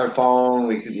another phone.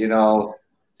 We could,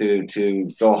 to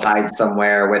go hide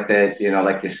somewhere with it,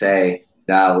 like you say.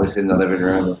 No, it was in the living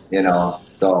room.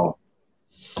 So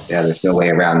yeah, there's no way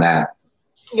around that.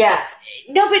 Yeah.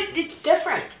 No, but it's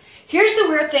different. Here's the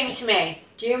weird thing to me.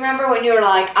 Do you remember when you were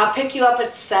like, I'll pick you up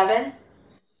at 7?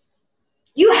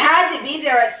 You had to be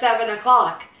there at 7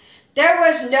 o'clock. There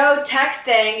was no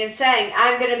texting and saying,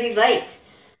 I'm going to be late.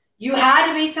 You had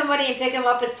to be somebody and pick them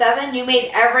up at 7. You made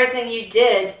everything you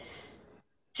did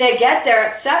to get there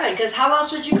at 7 because how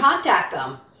else would you contact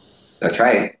them? That's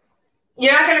right.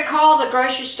 You're not going to call the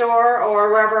grocery store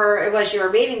or wherever it was you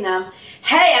were meeting them.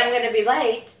 Hey, I'm going to be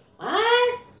late.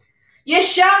 What? You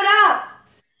showed up.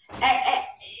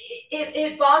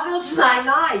 It boggles my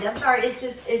mind. I'm sorry. It's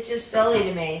just silly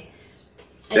to me.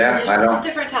 It's a Yeah, I different, it's a know.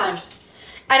 different times,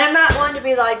 and I'm not one to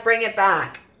be like bring it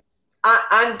back.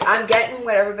 I'm getting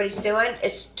what everybody's doing.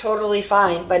 It's totally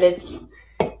fine, but it's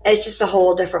just a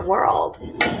whole different world.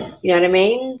 You know what I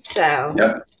mean? So.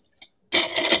 Yep.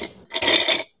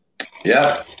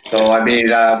 Yep. So I mean,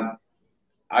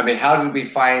 how did we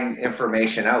find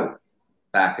information out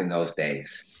back in those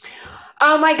days?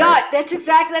 Oh my Right. God, that's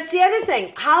the other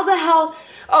thing. How the hell?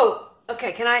 Oh,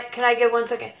 okay. Can I get 1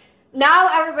 second? Now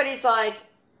everybody's like,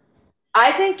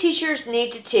 I think teachers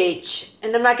need to teach,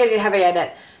 and I'm not going to get heavy at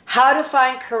it, how to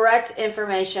find correct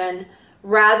information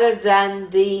rather than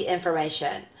the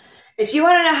information. If you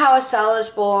want to know how a cell is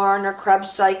born or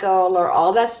Krebs cycle or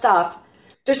all that stuff,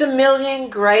 there's a million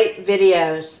great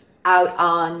videos out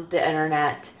on the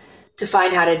internet to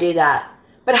find how to do that.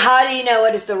 But how do you know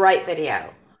what is the right video?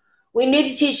 We need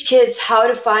to teach kids how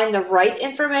to find the right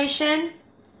information,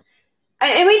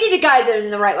 and we need to guide them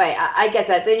in the right way. I get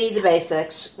that. They need the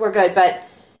basics. We're good. But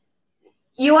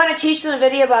you want to teach them a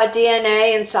video about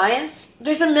DNA and science?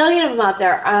 There's a million of them out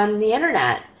there on the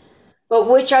internet. But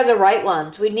which are the right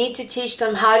ones? We need to teach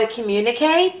them how to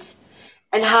communicate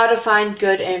and how to find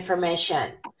good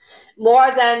information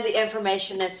more than the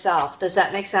information itself. Does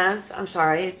that make sense? I'm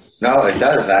sorry. No, it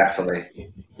does actually.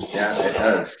 Yeah, it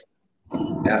does.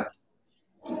 Yeah.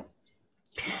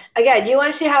 Again, you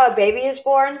want to see how a baby is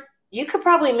born? You could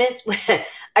probably miss.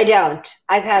 I don't.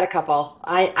 I've had a couple.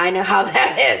 I know how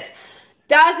that is.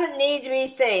 Doesn't need to be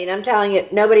seen. I'm telling you,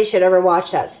 nobody should ever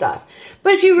watch that stuff.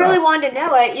 But if you really No. wanted to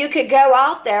know it, you could go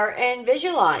out there and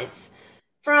visualize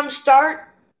from start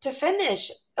to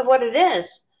finish of what it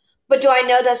is. But do I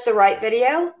know that's the right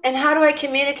video? And how do I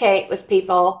communicate with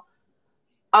people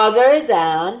other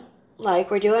than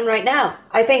like we're doing right now?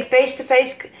 I think face to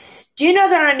face. Do you know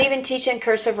they're not even teaching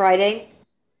cursive writing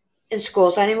in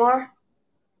schools anymore?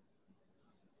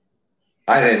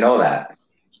 I didn't know that.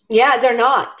 Yeah, they're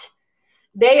not.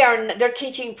 They're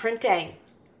teaching printing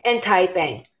and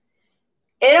typing.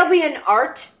 It'll be an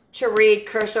art to read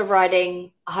cursive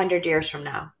writing 100 years from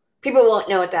now. People won't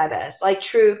know what that is, like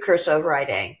true cursive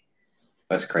writing.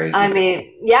 That's crazy. I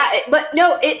mean, yeah, but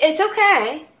no, it's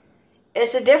okay.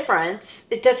 It's a difference.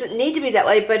 It doesn't need to be that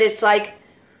way, but it's like,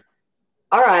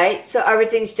 all right, so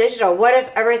everything's digital. What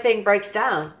if everything breaks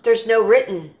down? There's no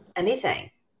written anything.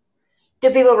 Do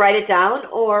people write it down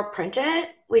or print it?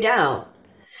 We don't.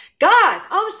 God,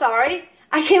 I'm sorry.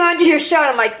 I came onto your show and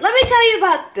I'm like, let me tell you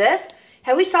about this.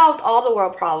 Have we solved all the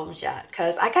world problems yet?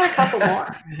 Because I got a couple more.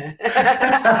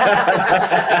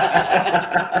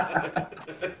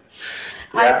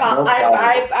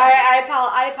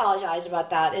 I apologize about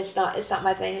that. It's not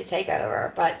my thing to take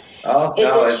over, but Oh,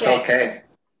 it's no, a it's shame. okay.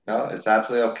 No, it's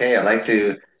absolutely okay. I like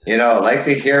to, like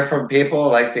to hear from people,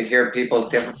 like to hear people's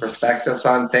different perspectives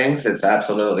on things. It's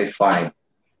absolutely fine.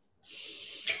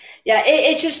 Yeah,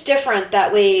 it's just different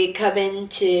that we come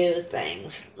into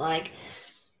things. Like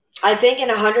I think in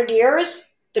 100 years,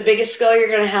 the biggest skill you're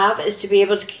going to have is to be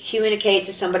able to communicate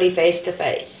to somebody face to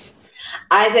face.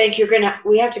 I think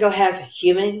we have to go have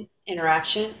human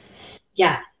interaction.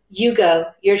 Yeah, you go,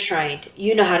 you're trained,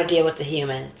 you know how to deal with the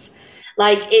humans.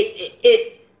 Like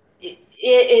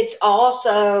it's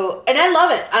also, and I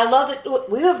love it. I love that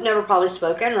we have never probably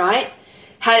spoken, right?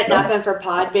 Had it not No, been for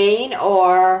Podbean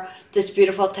or this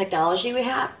beautiful technology we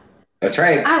have. that's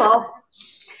right. I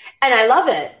love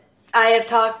it. I have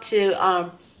talked to, I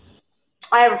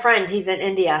have a friend, he's in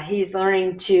India. He's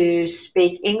learning to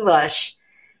speak English.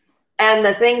 And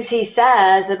the things he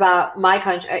says about my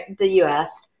country, the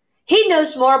US, he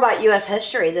knows more about US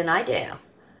history than I do.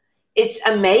 It's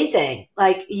amazing.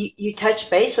 Like you touch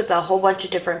base with a whole bunch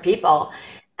of different people.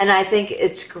 And I think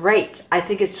it's great. I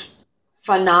think it's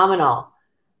phenomenal.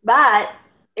 But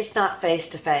it's not face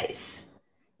to face,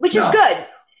 which is No, good.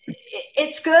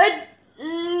 It's good.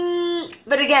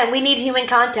 But again, we need human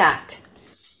contact.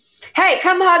 Hey,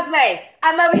 come hug me.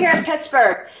 I'm over here in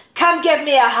Pittsburgh. Come give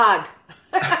me a hug.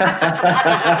 it's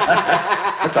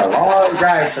a long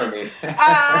drive for me.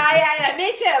 Yeah,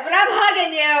 me too. But I'm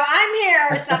hugging you. I'm here.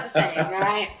 It's not the same,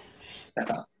 right?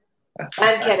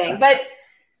 I'm kidding, but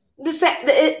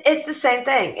it's the same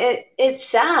thing. It's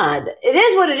sad. It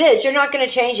is what it is. You're not going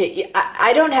to change it.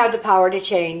 I don't have the power to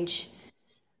change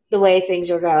the way things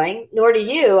are going. Nor do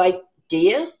you. Do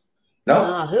you? No,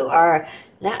 Oh, who are?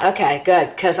 No, okay,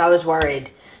 good. Because I was worried.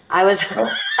 I was. no.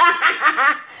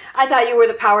 I thought you were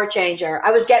the power changer.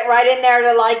 I was getting right in there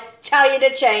to like tell you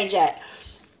to change it.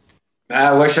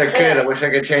 I wish I could. I Yeah. wish I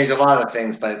could change a lot of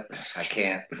things, but I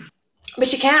can't.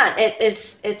 But you can't.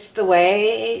 It's the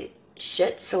way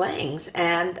shit swings,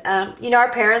 and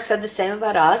our parents said the same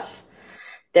about us,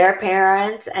 their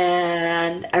parents,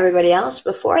 and everybody else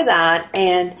before that.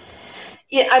 And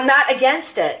yeah, I'm not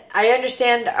against it. I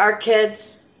understand our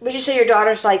kids. Would you say your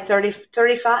daughter's like 30,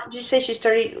 35? Did you say she's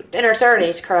 30 in her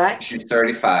 30s? Correct. She's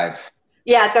 35.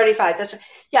 Yeah, 35.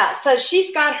 Yeah. So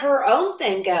she's got her own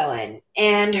thing going,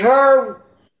 and her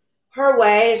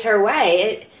way is her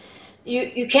way.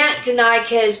 You can't deny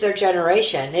kids their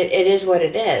generation. It is what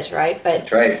it is, right? But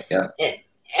That's right.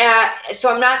 Yeah.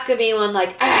 so I'm not gonna be one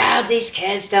like these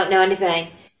kids don't know anything.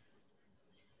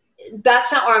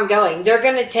 That's not where I'm going. They're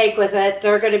gonna take with it.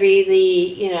 They're gonna be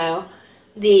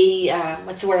the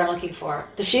what's the word I'm looking for?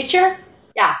 The future.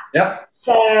 Yeah. Yep.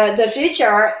 So the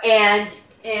future, and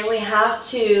we have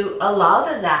to allow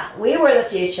them that we were the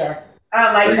future.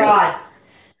 Oh my God,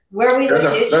 were we the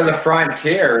They're the future?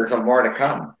 frontiers of more to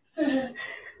come.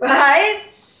 Right?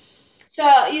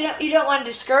 So you don't want to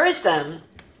discourage them.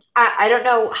 I don't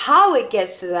know how it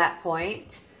gets to that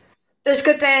point. There's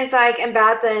good things like and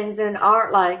bad things in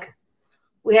art. Like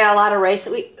we had a lot of race.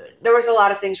 There was a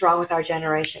lot of things wrong with our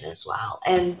generation as well,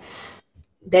 and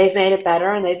they've made it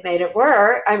better and they've made it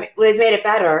worse. I mean, they've made it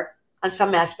better on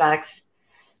some aspects,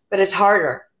 but it's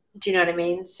harder. Do you know what I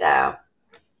mean? So, all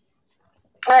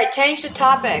right, change the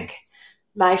topic,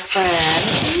 my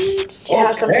friend. Do you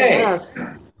have something Okay. else?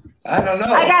 I don't I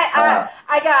know. got,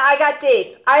 I got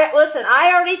deep. I listen.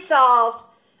 I already solved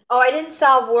Oh, I didn't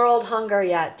solve world hunger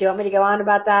yet. Do you want me to go on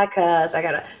about that? Because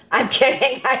I'm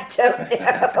kidding. I don't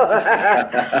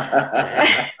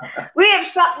know. We have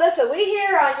listen, we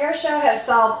here on your show have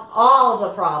solved all the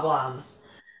problems.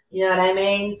 You know what I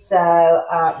mean? So,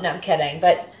 no, I'm kidding.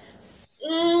 But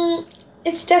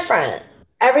it's different.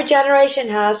 Every generation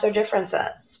has their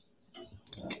differences.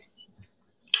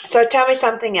 So tell me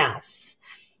something else.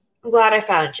 I'm glad I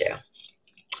found you.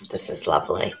 This is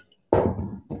lovely.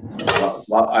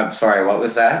 Well, I'm sorry. What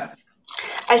was that?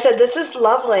 I said, this is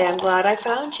lovely. I'm glad I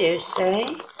found you. See?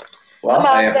 I'm Well,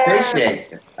 out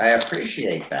there. I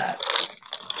appreciate that.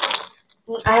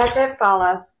 I have to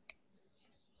follow.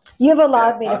 You've Yeah,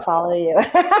 allowed me to follow you.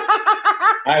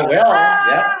 I will.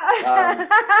 Yeah.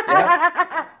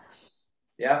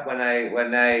 Yep. Yep.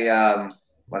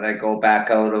 When I go back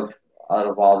out of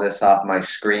all this off my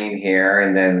screen here,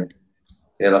 and then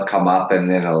it'll come up, and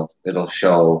then it'll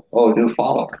show, oh, new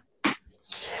follower.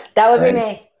 That would be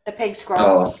Right. me, the pig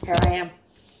squirrel. So Here I am.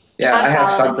 yeah,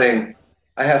 I'm following you.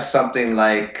 I have something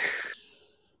like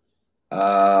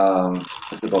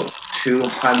it's about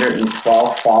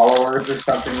 212 followers or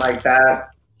something like that.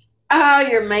 Oh,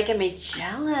 you're making me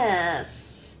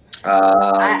jealous.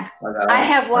 I What I else?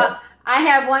 have one. I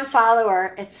have one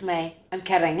follower. It's me. I'm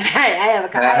kidding. I have a.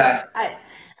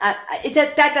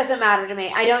 That doesn't matter to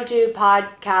me. I don't do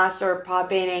podcasts or pod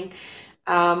painting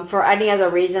for any other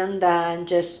reason than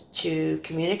just to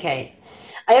communicate.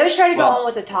 I always try to go on Well,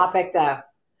 with the topic though,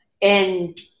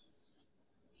 and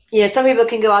some people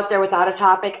can go out there without a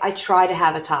topic. I try to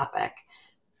have a topic,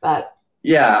 but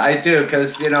yeah, I do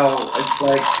because it's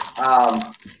like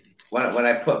when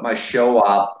I put my show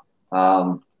up,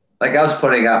 like I was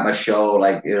putting up my show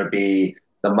like it would be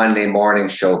the Monday morning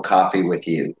show, Coffee with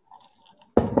You,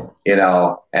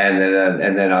 and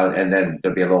then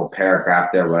there'll be a little paragraph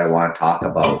there what I want to talk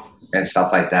about and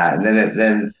stuff like that, and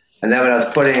then when I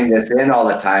was putting this in all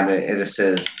the time, it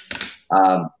says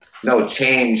um, no,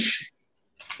 change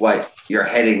what your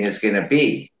heading is going to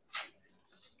be.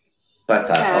 So I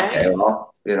thought, okay. okay,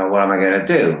 well, what am I going to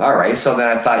do? All right. So then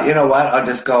I thought, you know what? I'll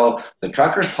just go the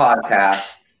Truckers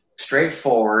Podcast,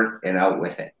 straightforward and out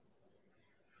with it.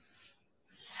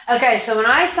 Okay, so when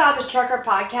I saw the Trucker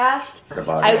podcast,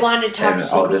 About I it. wanted to talk And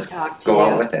I'll CB just talk to go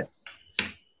out you. with it.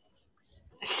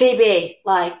 CB,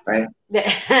 like, Right?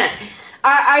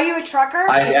 are you a trucker?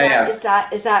 I am. Is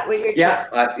that what you're? Yeah.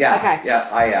 Okay. Yeah,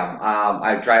 I am.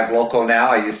 I drive local now.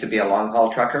 I used to be a long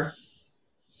haul trucker.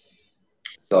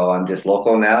 So I'm just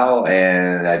local now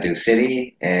and I do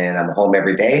city and I'm home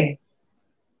every day.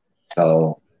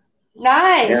 So, yeah.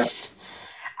 Nice.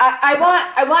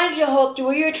 I wanted you to hold.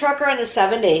 Were you a trucker in the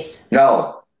 70s?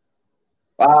 No.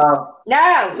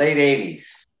 No. Late 80s.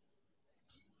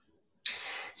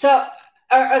 So,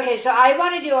 okay, so I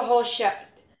want to do a whole show.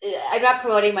 I'm not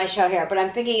promoting my show here, but I'm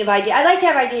thinking of ideas. I like to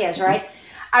have ideas, right?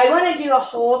 I want to do a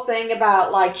whole thing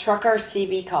about like trucker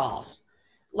CB calls.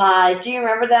 Like, do you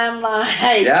remember them?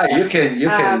 Like, Yeah, you can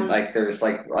um, like there's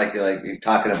like you're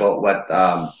talking about what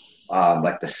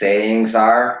like the sayings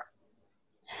are.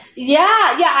 yeah.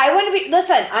 I want to be.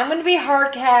 Listen, I'm going to be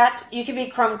Hard Hat. You can be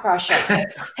Crumb Crusher.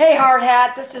 Hey, Hard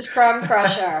Hat, this is Crumb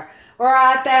Crusher. We're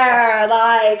out there,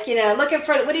 like looking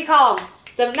for what do you call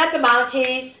them? Not the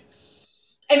Mounties.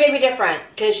 It may be different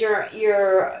because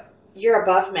you're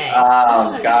above me.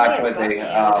 Oh, you're Gosh, way what above they me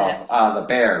a little bit. the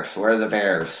Bears. Where are the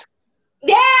Bears?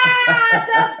 Yeah,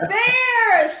 the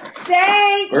Bears.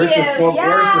 Thank Where's you.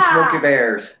 where's the Smoky Yeah.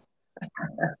 Bears?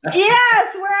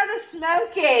 Yes, where are the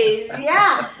Smokies?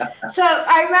 Yeah. So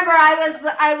I remember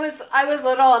I was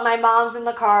little and my mom's in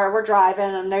the car. We're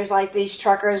driving and there's like these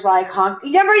truckers like honk.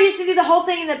 You never used to do the whole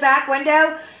thing in the back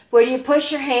window where you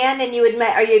push your hand and you would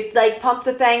or you like pump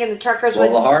the thing and the truckers Blow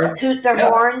would the horn? hoot their Yeah.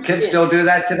 horns. Kids still do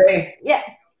that today? Yeah.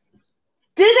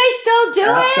 Do they still do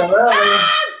it? Absolutely.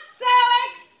 Ah, I'm so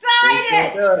They still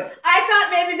excited. do it. I thought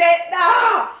maybe they.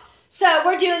 Oh. So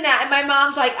we're doing that, and my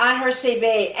mom's like on her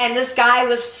CB, and this guy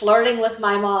was flirting with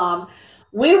my mom.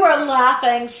 We were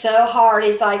laughing so hard.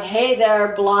 He's like, "Hey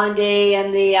there, Blondie,"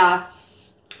 and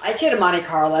I did a Monte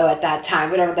Carlo at that time,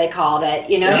 whatever they called it.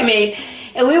 You know what I mean?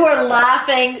 And we were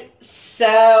laughing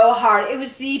so hard. It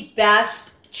was the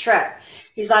best trip.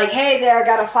 He's like, "Hey there,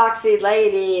 got a foxy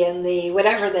lady," and the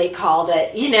whatever they called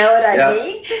it. You know what I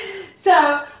mean?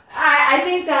 So I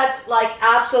think that's like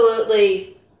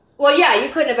absolutely. Well, yeah, you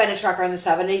couldn't have been a trucker in the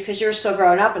 70s because you were still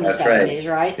growing up in the That's right. 70s,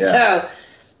 right? Yeah. So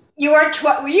you weren't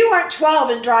 12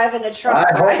 and driving a truck,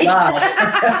 I hope right? not.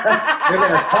 You're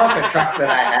gonna Tonka truck that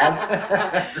I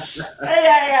had.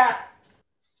 Yeah.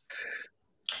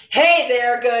 Hey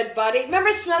there, good buddy.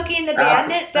 Remember Smokey and the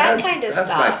Bandit? That kind of That's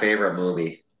my stuff. favorite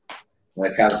movie.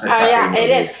 when it comes to Oh trucking yeah, it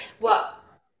is. movies. Well,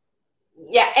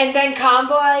 yeah, and then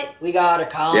convoy. We got a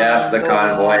Yeah, the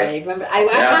convoy. convoy. Remember, Yep,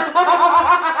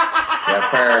 yep,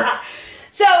 her.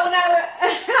 so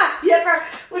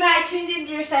when I tuned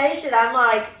into your station, I'm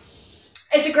like,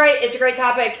 it's a great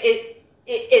topic.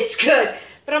 It's good,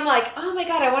 but I'm like, oh my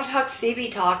god, I want to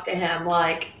talk to him.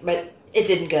 Like, but it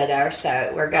didn't go there,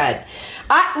 so we're good.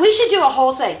 We should do a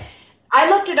whole thing. I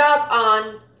looked it up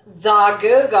on the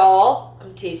Google.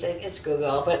 I'm teasing, it's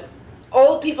Google, but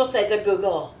old people say the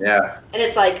Google, Yeah. and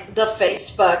it's like the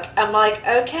Facebook. I'm like,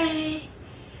 okay.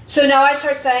 So now I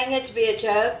start saying it to be a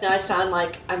joke. Now I sound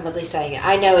like I'm really saying it.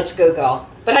 I know it's Google,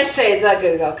 but I say the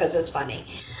Google because it's funny.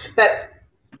 But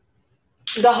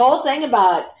the whole thing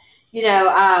about, you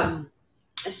know,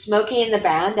 Smokey and the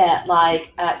Bandit,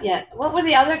 like, yeah, what were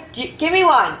the other? Give me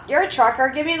one. You're a trucker.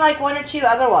 Give me like one or two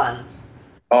other ones.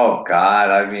 Oh God,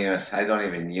 I mean, I don't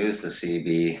even use the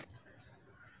CB.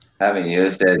 Haven't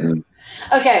used it, and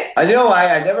Okay. I know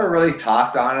I never really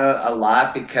talked on it a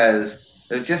lot because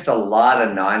there's just a lot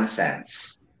of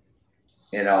nonsense,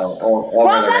 over Well,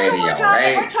 the that's what we're radio,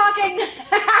 talking. We're right? talking.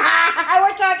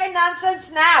 We're talking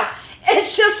nonsense now.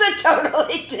 It's just a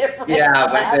totally different Yeah,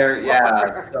 but yeah.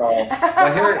 platform. So,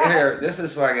 but here, this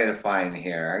is what I'm gonna find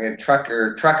here. I'm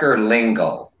gonna trucker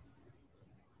lingo.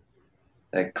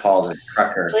 They call it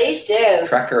Please do.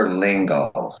 trucker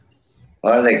lingo.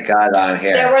 What do they got on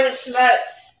There here? were the smoke.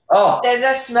 Oh, They're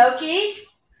the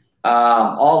Smokies.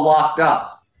 all locked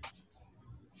up.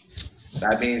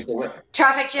 That means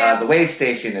Traffic the jam. way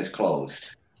station is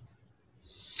closed.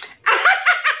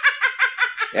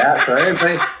 Yeah, so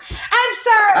everybody. I'm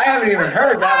sorry. I haven't even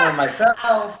heard that one myself.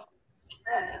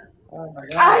 Oh my I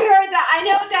god. heard that. I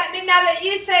know what that means. Now that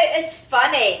you say it, it's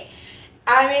funny.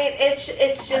 I mean,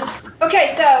 it's just okay.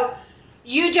 So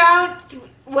you don't.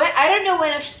 When, I don't know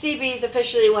when CBs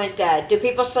officially went dead. Do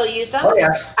people still use them? Oh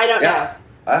yes. I don't know.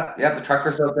 Yeah. Yeah, the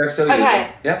truckers out there still use Okay.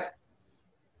 them. Yep.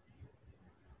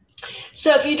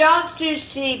 So if you don't do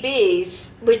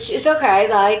CBs, which is okay,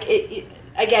 like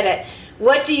I get it.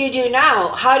 What do you do now?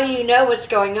 How do you know what's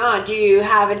going on? Do you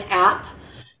have an app?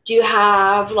 Do you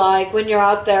have like when you're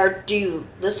out there? Do you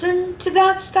listen to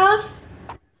that stuff?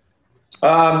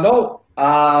 No.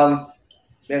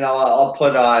 I'll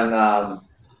put on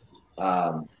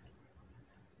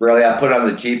really, I put on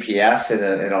the GPS and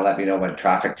it'll let me know when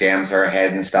traffic jams are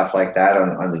ahead and stuff like that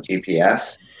on the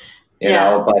GPS.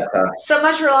 Yeah. But So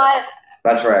much rely.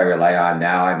 that's what I rely on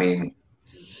now. I mean,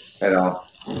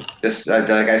 just like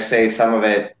I say, some of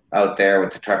it out there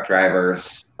with the truck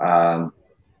drivers,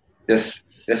 just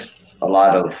a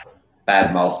lot of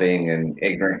bad mouthing and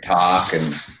ignorant talk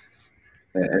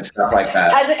and stuff like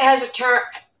that.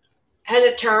 Has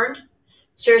it turned?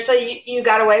 Seriously, you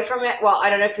got away from it? Well, I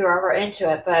don't know if you were ever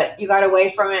into it, but you got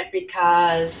away from it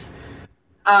because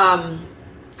um,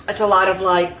 it's a lot of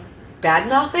like bad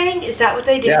mouthing. Is that what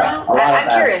they do Yeah, now? a lot of I'm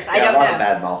bad, curious. I yeah, a don't lot of know.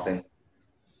 bad mouthing.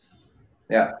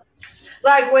 Yeah.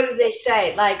 Like, what did they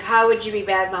say? Like, how would you be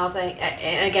bad mouthing?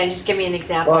 And again, just give me an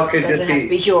example. Well, it could It just doesn't have to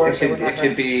be be yours or whatever.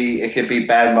 it could be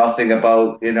bad mouthing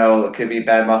about it could be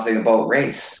bad mouthing about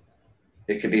race.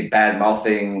 It could be bad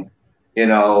mouthing, you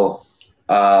know,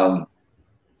 um,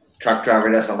 truck driver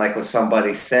doesn't like what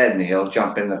somebody said, and he'll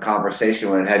jump in the conversation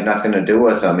when it had nothing to do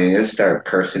with him, and he'll start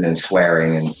cursing and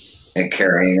swearing and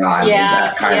carrying on with Yeah,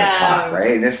 that kind of talk, yeah.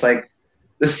 right? And it's like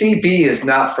the CB is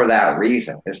not for that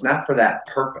reason. It's not for that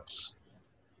purpose,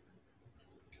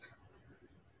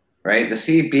 right? The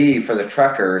CB for the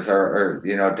truckers are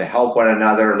to help one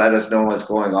another, let us know what's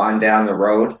going on down the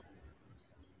road,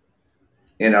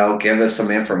 give us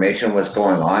some information what's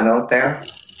going on out there.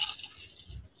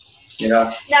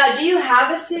 Now, do you have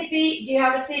a CB? Do you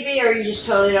have a CB, or you just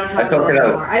totally don't I have took one it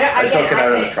anymore? out. I Get took it. it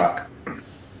out of the truck.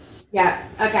 Yeah.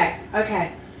 Okay.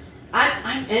 Okay.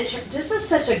 I'm interested. This is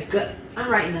such a good. I'm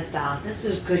writing this down. This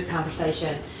is a good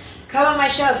conversation. Come on my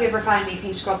show if you ever find me,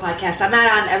 Pink Squirrel Podcast. I'm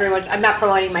not on everyone's. I'm not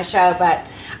promoting my show, but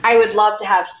I would love to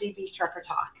have CB Trucker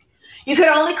Talk. You could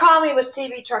only call me with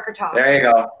CB Trucker Talk. There you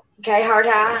go. Okay, hard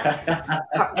hat.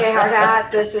 Okay, hard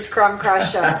hat. This is Crumb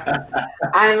Crusher.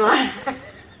 I'm like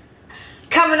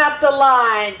coming up the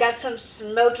line. Got some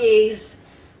Smokies.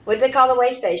 What do they call the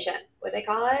way station? What do they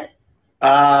call it?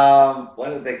 What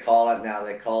did they call it now?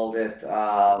 They called it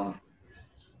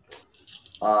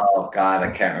oh God, I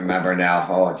can't remember now.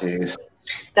 Oh geez.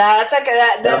 That's okay.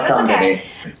 That'll That's come to okay.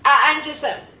 me. I'm just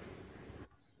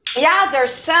yeah,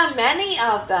 there's so many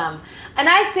of them. And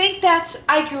I think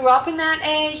I grew up in that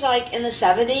age, like in the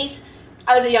 70s.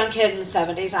 I was a young kid in the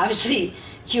 70s. Obviously,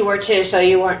 you were too, so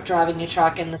you weren't driving a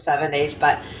truck in the 70s,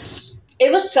 but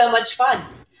it was so much fun.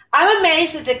 I'm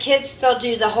amazed that the kids still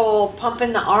do the whole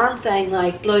pumping the arm thing,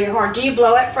 like blow your horn. Do you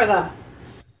blow it for them?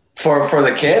 For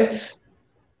the kids,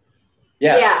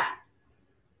 Yeah. yes,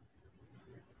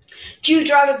 Do you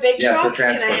drive a big yes, the truck?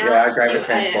 Can I transport. Yeah, I ask? drive a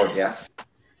transport. Yes,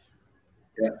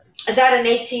 yeah, Is that an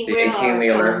 18 the wheel or 18 a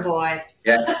wheeler. convoy?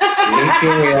 Yeah, the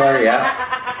 18 wheeler.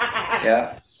 Yeah,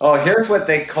 yeah. Oh, here's what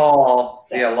they call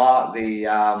the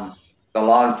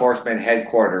law enforcement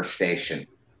headquarters station.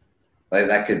 Like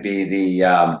that could be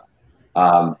um,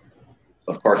 of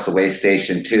course, the way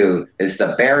station two is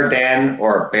the bear den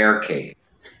or bear cave.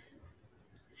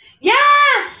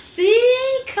 Yes!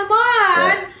 See? Come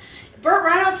Yeah, on! Burt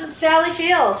Reynolds and Sally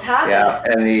Fields have yeah,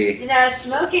 it. and the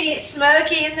Smokey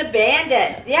and the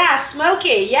Bandit. Yeah,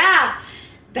 Smokey. Yeah,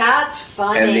 that's and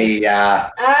funny.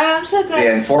 I'm so glad.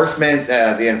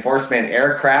 the enforcement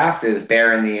aircraft is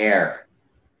bear in the air.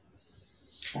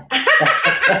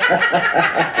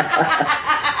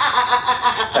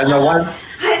 And the ones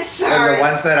I'm and sorry. the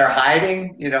ones that are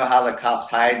hiding, you know how the cops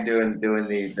hide doing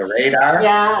the radar.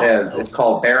 Yeah. It's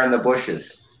called bear in the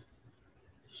bushes.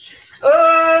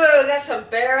 Oh, that's some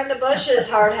bear in the bushes,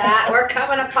 hard hat. We're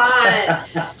coming upon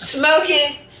it.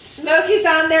 Smokey's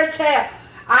on their tail.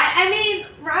 I mean,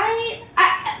 right?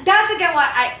 That's a good one.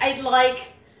 I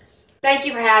like. Thank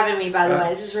you for having me. By the way,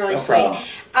 this is really No sweet.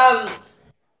 problem.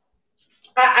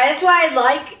 That's why I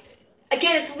like.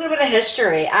 Again, it's a little bit of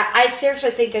history. I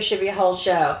seriously think there should be a whole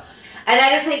show, and I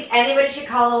don't think anybody should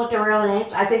call them with their real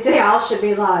names. I think they all should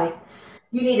be like,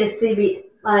 you need to see me,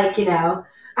 like, you know.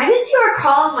 I think you were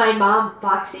calling my mom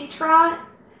Foxy Trot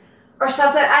or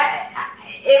something.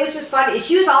 It was just funny.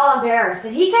 She was all embarrassed,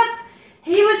 and he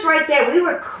was right there. We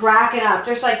were cracking up.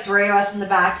 There's like three of us in the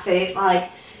back seat, like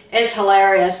it's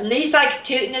hilarious. And he's like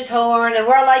tooting his horn, and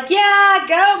we're like, "Yeah,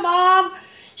 go, mom."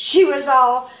 She was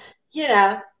all,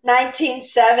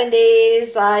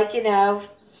 1970s, like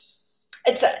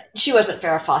she wasn't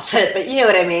Farrah Fawcett, but you know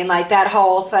what I mean, like that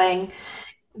whole thing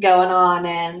going on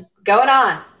and going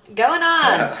on, going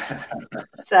on.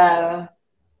 So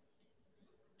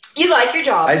you like your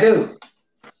job? I do.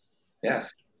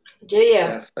 Yes. Do you?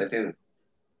 Yes, I do.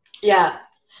 Yeah.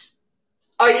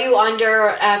 Are you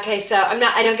under? Okay, so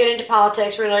I don't get into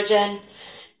politics, religion,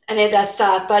 any of that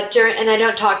stuff. But and I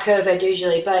don't talk COVID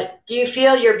usually. But do you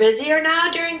feel you're busier now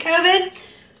during COVID?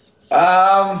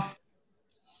 Um,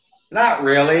 Not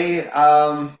really.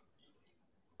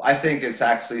 I think it's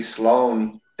actually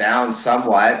slowed down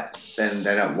somewhat than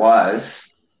it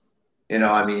was. You know,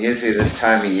 I mean, usually this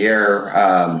time of year,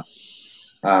 I'm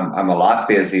a lot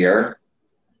busier.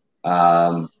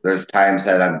 There's times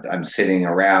that I'm sitting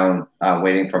around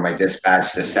waiting for my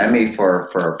dispatch to send me for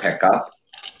a pickup.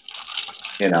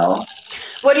 You know,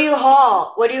 What do you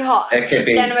haul? What do you haul? it could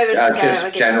be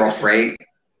just general freight.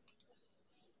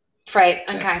 Freight.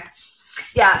 Okay.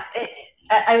 Yeah.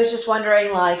 I was just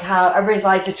wondering, like, how everybody's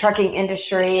like the trucking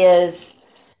industry is.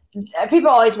 People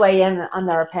always weigh in on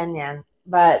their opinion,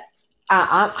 but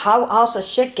how else does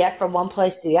shit get from one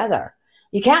place to the other?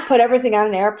 You can't put everything on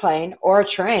an airplane or a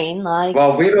train. Like,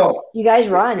 Well, we don't. You guys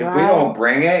run, if right? we don't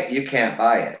bring it, you can't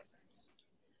buy it.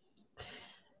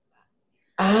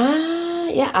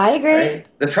 Yeah, I agree.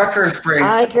 Right? The truckers bring.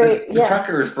 I agree. The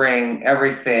truckers bring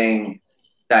everything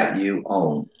that you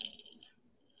own,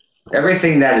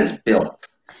 everything that is built.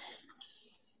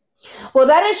 Well,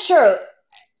 that is true.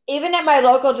 Even at my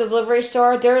local delivery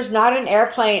store, there is not an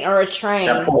airplane or a train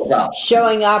that pulls up.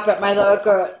 showing up at my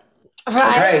local.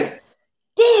 Right.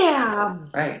 Damn.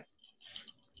 Right.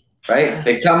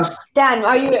 It comes. Dan,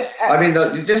 are you? I mean,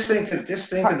 you just think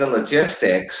of the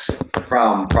logistics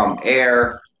from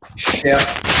air, ship,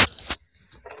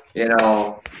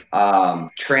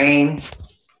 train,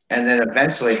 and then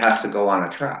eventually has to go on a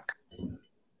truck,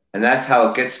 and that's how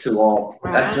it gets to all.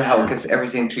 That's how it gets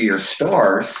everything to your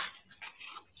stores.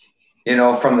 You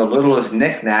know, from the littlest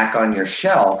knickknack on your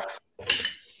shelf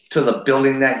to the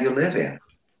building that you live in.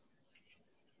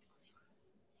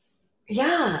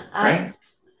 Yeah. Right.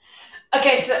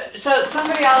 Okay, so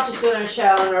somebody else was doing a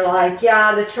show and they're like,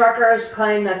 yeah, the truckers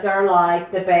claim that they're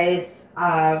like the base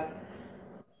of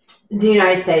the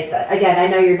United States. Again, I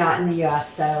know you're not in the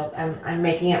U.S., so I'm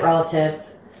making it relative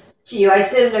to you. I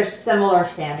assume there's similar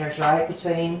standards, right,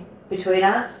 between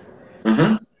us?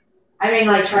 Mm-hmm. I mean,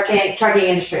 like trucking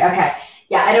industry. Okay,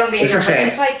 yeah, I don't mean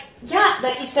it's like, yeah,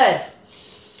 like you said.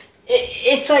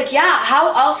 It's like, yeah,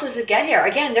 how else does it get here?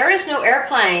 Again, there is no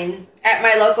airplane at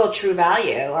my local True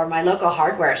Value or my local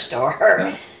hardware store.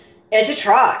 Yeah. It's a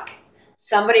truck.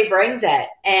 Somebody brings it,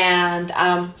 and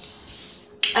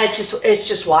it's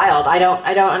just wild. I don't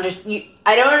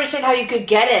understand how you could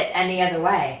get it any other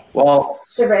way. Well,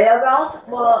 Surveyor belt.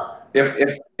 Well,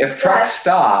 if If trucks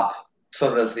stop,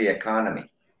 so does the economy.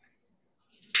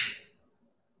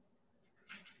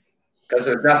 Because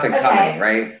there's nothing coming,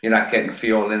 right? You're not getting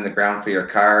fuel in the ground for your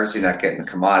cars. You're not getting the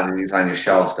commodities on your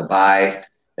shelves to buy.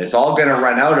 It's all going to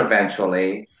run out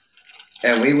eventually,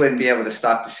 and we wouldn't be able to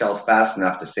stock the shelves fast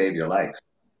enough to save your life.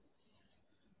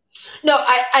 No,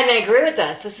 I agree with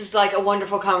this. This is like a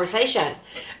wonderful conversation.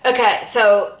 Okay,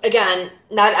 so again,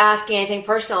 not asking anything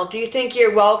personal. Do you think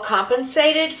you're well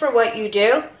compensated for what you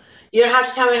do? You don't have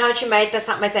to tell me how much you make. That's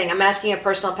not my thing. I'm asking a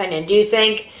personal opinion. Do you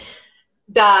think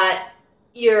that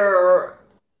you're,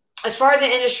 as far as the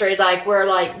industry, like we're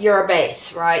like you're a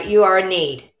base, right? You are a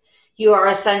need. You are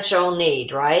essential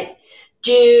need, right?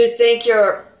 Do you think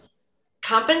you're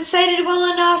compensated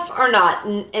well enough or not?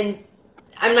 And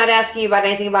I'm not asking you about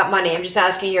anything about money. I'm just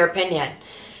asking your opinion.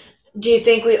 Do you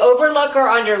think we overlook or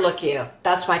underlook you?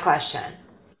 That's my question.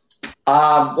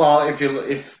 Well,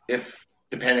 if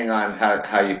depending on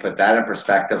how you put that in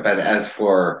perspective, but as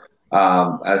for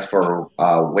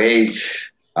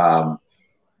wage,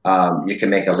 you can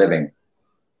make a living,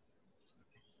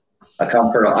 a Okay.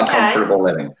 comfortable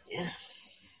living. Yeah.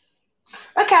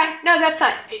 Okay. No, that's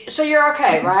not. So you're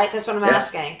okay, right? That's what I'm Yeah.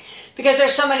 asking. Because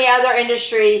there's so many other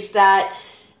industries that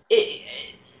it,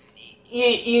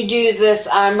 you do this.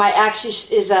 My ex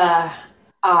is a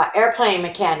airplane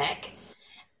mechanic,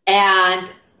 and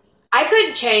I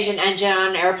couldn't change an engine on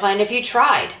an airplane if you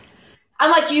tried.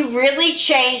 I'm like, you really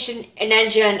changed an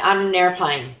engine on an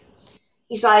airplane?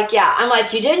 He's like, yeah. I'm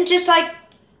like, you didn't just like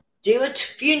do a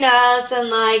few nuts and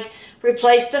like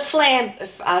replace the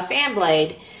fan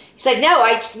blade. He's like,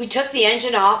 no, we took the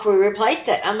engine off, we replaced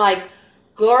it. I'm like,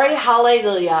 glory,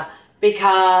 hallelujah,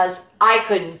 because I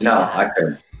couldn't do No, I that.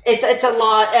 couldn't. It's a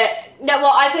lot. No,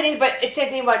 well, I couldn't. But it's the same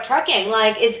thing about trucking.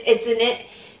 Like it's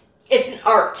an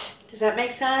art. Does that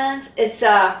make sense? It's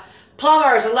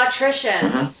plumbers, Mm-hmm.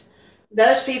 electricians,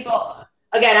 those people.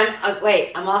 Again,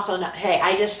 I'm also not. Hey,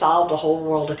 I just solved the whole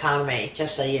world economy.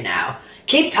 Just so you know.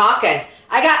 Keep talking.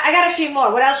 I got a few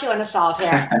more. What else you want to solve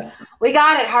here? We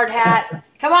got it, hard hat.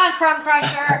 Come on, crumb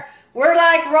crusher. We're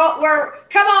like we're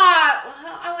come on.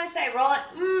 I want to say rolling.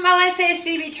 I want to say a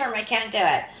CB term. I can't do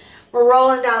it. We're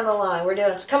rolling down the line. We're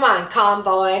doing. Come on, calm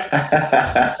boy.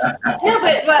 No,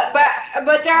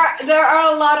 but there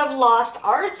are a lot of lost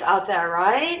arts out there,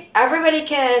 right? Everybody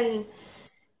can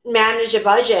manage a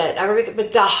budget. Everybody,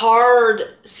 but the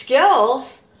hard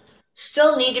skills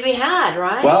still need to be had,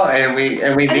 Well, right? and we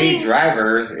I need mean,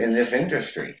 drivers in this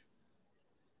industry.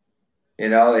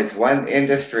 It's one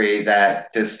industry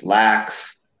that just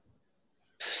lacks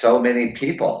so many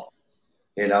people.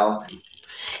 You know,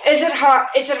 is it hard?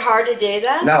 Is it hard to do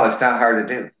that? no, it's not hard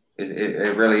to do.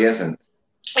 It really isn't.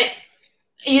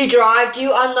 You drive? Do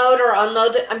you unload or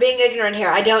unload? I'm being ignorant here.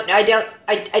 I don't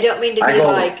mean to I be go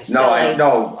like no, I silly.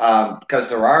 no, because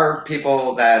there are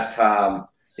people that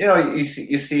you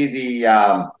see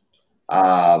um,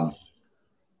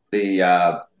 the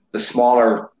uh, the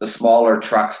smaller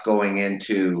trucks going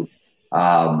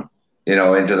um,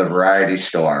 into the variety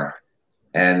store,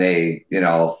 and they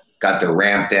got their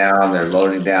ramp down, they're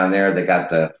loading down there, they got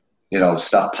the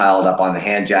stuff piled up on the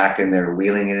hand jack, and they're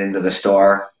wheeling it into the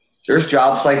store. There's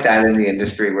jobs like that in the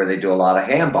industry where they do a lot of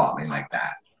hand bombing like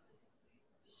that.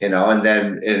 And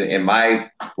then in my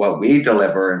what we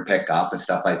deliver and pick up and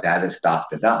stuff like that is dock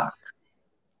to dock.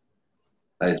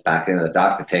 I just back into the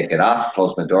dock to take it off,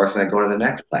 close my doors, and I go to the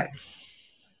next place.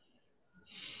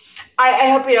 I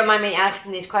hope you don't mind me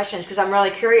asking these questions because I'm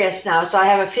really curious now. So I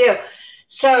have a few.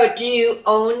 So do you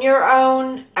own your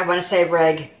own? I want to say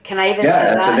rig. Can I even Yeah,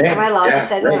 say that's a that? Am I name. allowed to Yeah,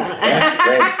 say rig. Yeah,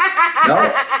 rig. No,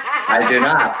 I do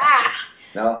not. that?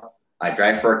 No, I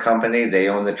drive for a company. They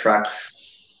own the trucks,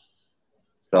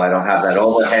 so I don't have that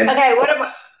overhead. Okay, what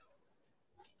about?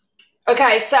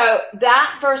 Okay, so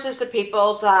that versus the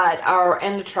people that are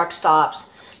in the truck stops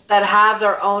that have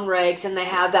their own rigs and they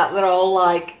have that little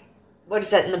like, what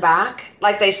is it in the back?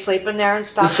 Like they sleep in there and The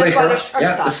stuff. That's why sleeper. there's truck Yeah,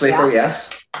 the stops. sleeper. Yeah. Yes.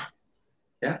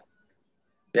 Yeah.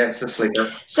 Yeah, it's the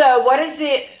sleeper. So what is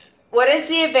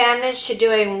the advantage to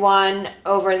doing one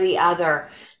over the other?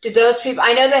 Do those people?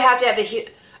 I know they have to have a huge.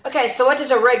 Okay, so what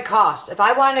does a rig cost? If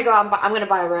I wanted to go, I'm going to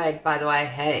buy a rig. By the way,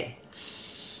 hey,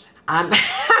 I'm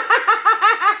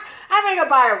I'm going to go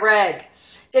buy a rig.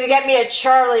 Gonna get me a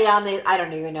Charlie on the. I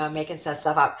don't even know. I'm making that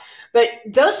stuff up. But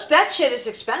that shit is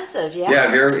expensive. Yeah,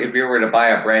 Yeah. if you were to buy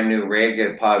a brand new rig,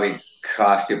 it'd probably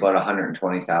cost you about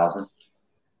 120,000.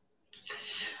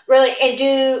 Really,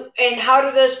 and how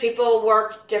do those people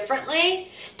work differently?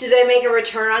 Do they make a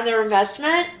return on their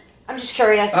investment? I'm just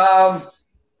curious.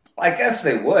 I guess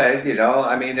they would.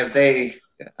 I mean, if they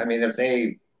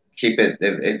keep it,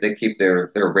 if they keep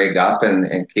their rig up and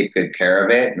keep good care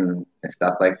of it and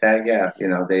stuff like that, yeah,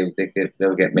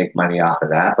 they'll make money off of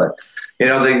that. But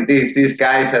these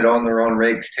guys that own their own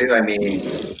rigs too, I mean,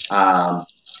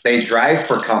 they drive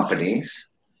for companies,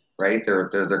 right?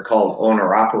 They're called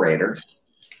owner operators,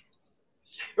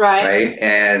 Right. right?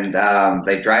 And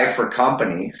they drive for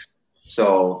companies,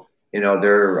 so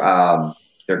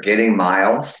they're getting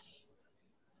miles.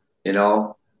 You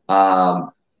know,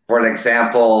 for an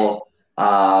example,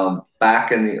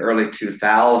 back in the early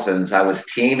 2000s, I was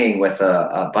teaming with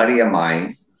a buddy of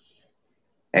mine,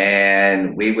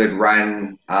 and we would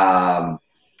run.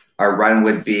 Our run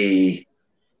would be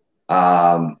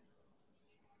um,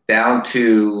 down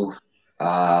to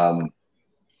um,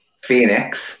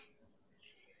 Phoenix,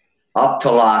 up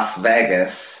to Las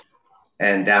Vegas,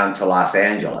 and down to Los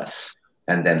Angeles,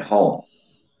 and then home.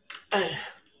 Uh,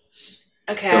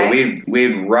 So Okay.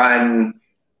 we'd run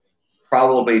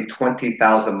probably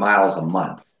 20,000 miles a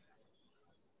month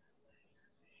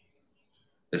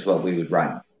is what we would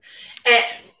run. And,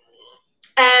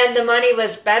 and the money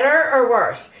was better or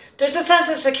worse? There's a sense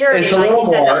of security, It's a like little you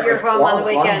said, that more. you're It's home on the long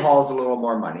weekends. haul's a little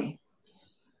more money,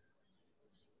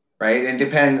 right? And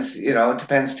depends, it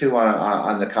depends too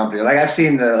on the company. Like I've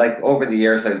seen over the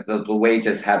years, the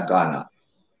wages have gone up,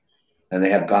 and they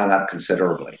have gone up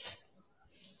considerably.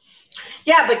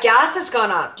 Yeah, but gas has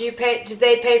gone up. Do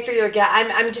they pay for your gas?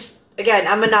 I'm just, again,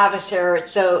 I'm a novice here,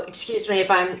 so excuse me if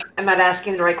I'm not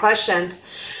asking the right questions.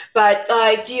 But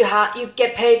like, you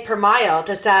get paid per mile?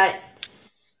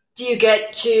 Do you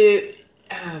get to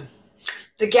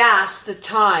the gas, the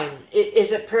time?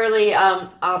 Is it purely a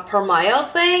per mile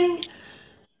thing?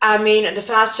 I mean, the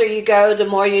faster you go, the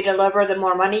more you deliver, the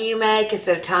more money you make. Is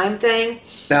it a time thing?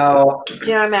 No,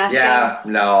 Do you know what I'm asking? yeah,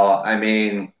 no. I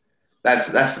mean, that's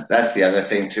the other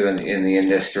thing too in the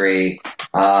industry.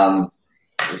 Um,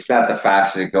 it's not the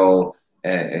faster to go,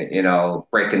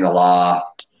 breaking the law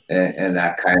and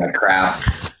that kind of crap,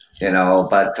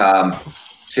 But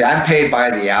see, I'm paid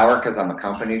by the hour because I'm a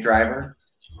company driver,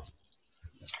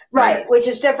 right? Right, which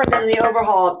is different than the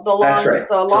overhaul, That's right.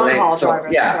 the long haul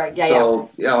drivers. Yeah, Correct. Yeah, yeah.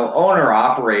 so owner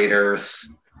operators,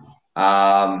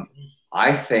 um,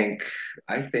 I think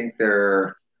I think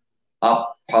they're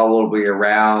up probably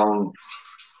around,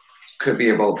 could be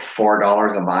about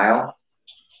 $4 a mile.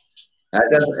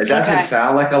 It doesn't Okay.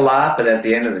 sound like a lot, but at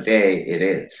the end of the day, it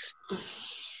is.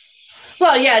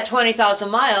 Well, yeah,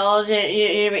 20,000 miles.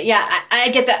 Yeah, I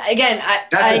get that. Again,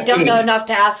 That's I a don't know team. enough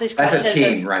to ask these That's a questions.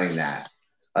 team running that.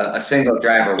 A single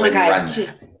driver wouldn't Okay, run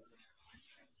that.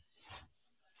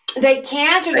 they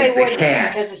can't or they They wouldn't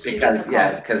can't because it's too because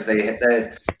yeah, difficult. because they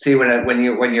see when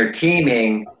you're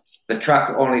teaming, the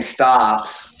truck only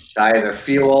stops to either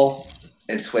fuel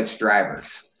and switch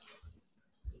drivers.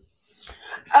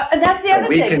 And that's the So other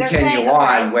we thing. They're continue saying,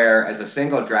 on, okay, where as a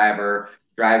single driver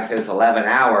drives his 11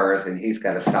 hours and he's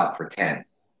got to stop for 10.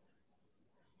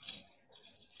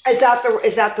 is that the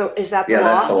Yeah,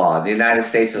 that's the law? law. The United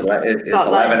States is About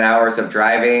 11 letting. hours of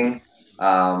driving,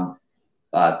 um,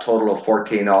 a total of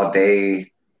 14 all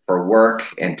day for work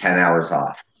and 10 hours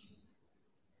off.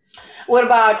 What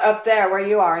about up there where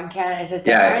you are in Canada? Is it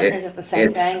Yeah, different? Is it the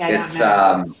same thing? I don't it's know.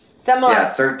 yeah,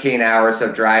 Similar. 13 hours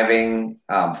of driving,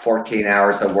 14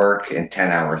 hours of work and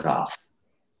 10 hours off.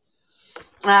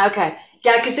 Okay.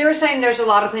 Yeah, because they were saying there's a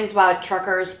lot of things about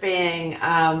truckers being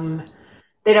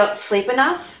they don't sleep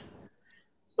enough.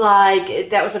 Like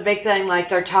that was a big thing. Like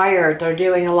they're tired. They're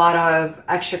doing a lot of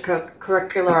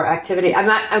extracurricular activity. I'm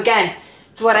not, again,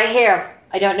 it's what I hear.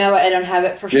 I don't know. I don't have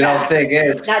it for The fact. thing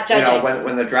is, Not judging.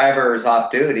 when the driver is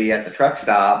off duty at the truck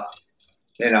stop,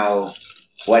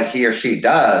 what he or she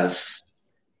does,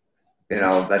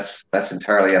 that's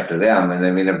entirely up to them. And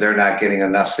I mean, if they're not getting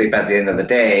enough sleep at the end of the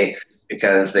day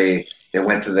because they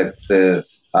went to the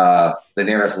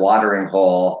nearest watering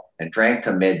hole and drank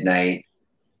to midnight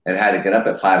and had to get up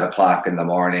at 5 o'clock in the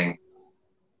morning,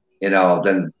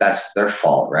 then that's their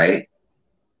fault, right?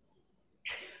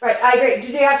 Right. I agree.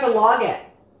 Do you have to log it?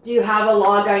 Do you have a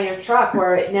log on your truck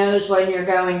where it knows when you're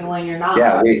going and when you're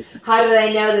Yeah, not? How do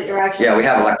they know that you're actually? we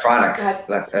have electronic Go ahead.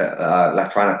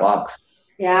 electronic logs.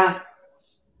 Yeah.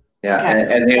 Yeah, Okay.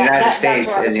 and the Yeah. United That's States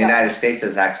where I and was the going. United States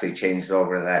has actually changed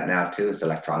over to that now too. It's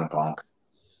electronic logs.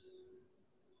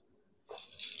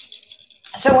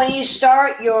 So when you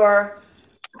start your,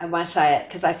 I want to say it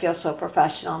because I feel so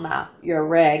professional now. Your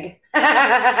rig.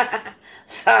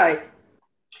 Sorry.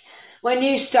 When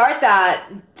you start that,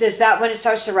 does that when it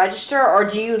starts to register, or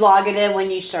do you log it in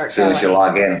when you As start soon as you going?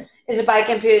 log in. Is it by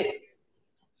computer?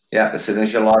 Yeah, as soon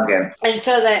as you log in. And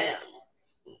so then,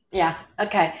 Yeah.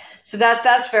 Okay. So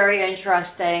that's very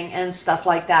interesting and stuff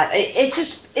like that.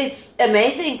 It's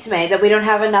amazing to me that we don't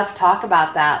have enough talk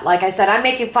about that. Like I said, I'm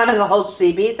making fun of the whole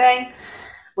CB thing,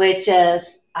 which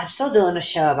is I'm still doing a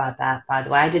show about that. By the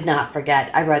way, I did not forget.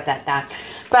 I wrote that down.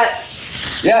 But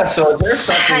Yeah, so there's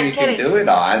something I'm you can kidding. do it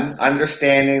on,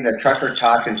 understanding the trucker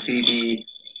talk and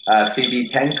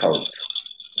CB10 codes.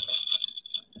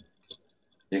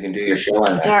 You can do your show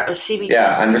on that. There Yeah,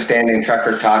 CB10. understanding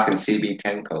trucker talk and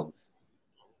CB10 codes.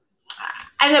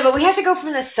 I know, but we have to go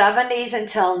from the 70s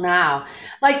until now.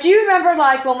 Like, do you remember,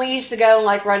 like, when we used to go and,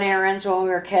 like, run errands when we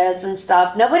were kids and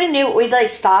stuff? Nobody knew. We'd,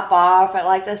 like, stop off at,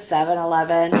 like, the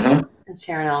 7-Eleven. Mm-hmm. It's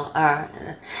here and all.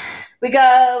 We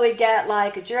go, we get,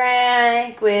 like, a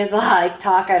drink. We'd, like,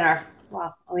 talk on our,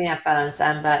 well, we didn't have phones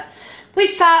then, but we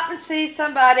stop and see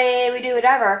somebody. We do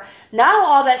whatever. Now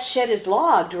all that shit is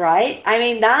logged, right? I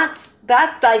mean, like,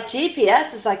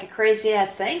 GPS is, like, a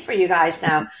crazy-ass thing for you guys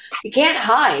now. You can't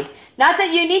hide. Not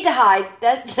that you need to hide.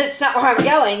 That's not where I'm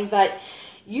going. But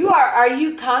are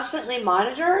you constantly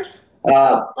monitored?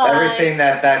 Everything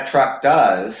Like that truck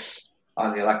does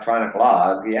on the electronic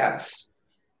log, yes.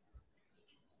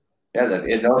 Yeah,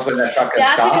 it knows when that truck has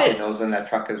that's a stopped. good. It knows when that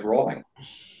truck is rolling.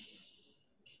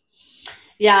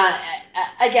 Yeah.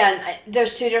 Again,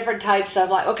 there's two different types of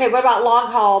like. Okay, what about long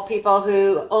haul people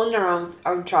who own their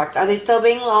own trucks? Are they still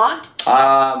being logged?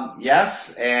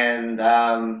 Yes, and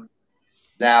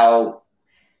now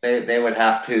they would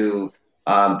have to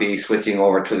be switching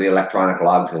over to the electronic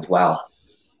logs as well.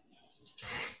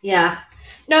 Yeah.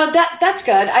 No, that's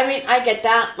good. I mean, I get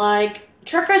that. Like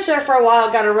truckers there for a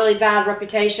while got a really bad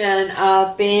reputation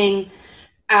of being,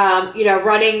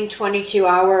 running 22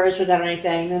 hours without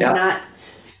anything and Yeah. not.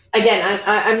 Again,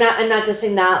 I'm not just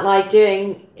saying that like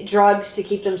doing drugs to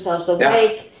keep themselves Yeah.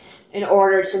 awake in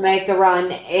order to make the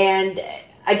run. And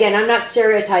again, I'm not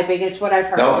stereotyping. It's what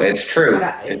I've No, heard. it's true.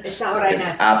 It's not what I It's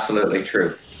know. absolutely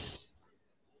true.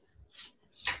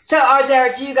 So,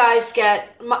 do you guys get?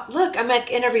 Look, I'm an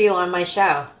interview on my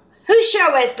show. Whose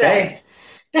show is Hey.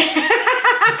 this?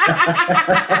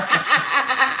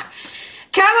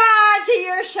 Come on to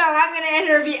your show. I'm going to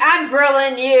interview. I'm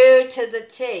grilling you to the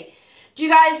T. Do you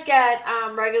guys get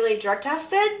regularly drug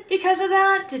tested because of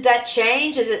that? Did that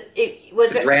change? Was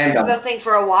It's it random. something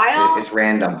for a while? It's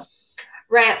random.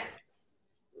 Ran.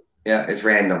 Yeah, it's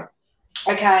random.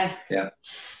 Okay. Yeah.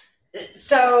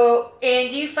 So, and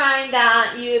do you find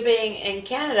that you being in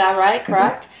Canada, right?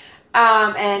 Correct.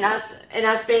 And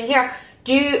us being here,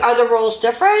 are the rules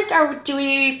different, or do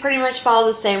we pretty much follow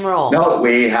the same rules? No,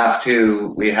 we have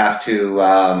to.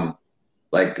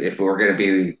 Like if we're going to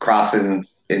be crossing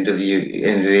into the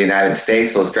United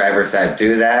States, those drivers that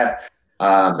do that,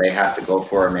 they have to go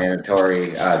for a mandatory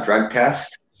drug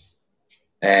test,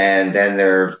 and then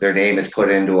their name is put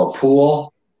into a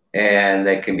pool, and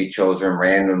they can be chosen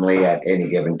randomly at any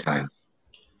given time.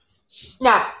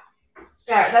 No.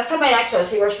 Yeah, that's how my ex was.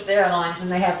 He works for the airlines,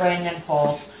 and they have random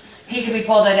polls. He can be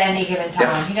pulled at any given time.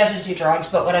 Yeah. He doesn't do drugs,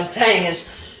 but what I'm saying is,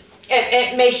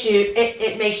 it makes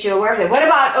you aware of it. What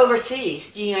about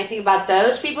overseas? Do you know anything about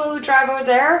those people who drive over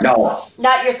there? No,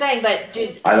 Not your thing, but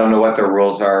I don't know what the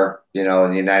rules are. In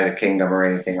the United Kingdom or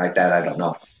anything like that. I don't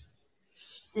know.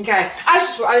 Okay, I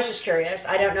was just curious.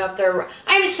 I don't know if they're.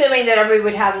 I'm assuming that everybody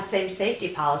would have the same safety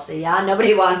policy. Yeah,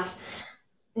 nobody wants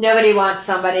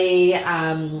somebody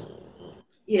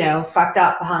fucked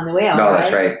up behind the wheel. No, right?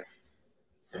 that's right.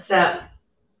 So,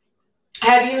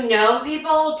 have you known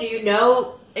people? Do you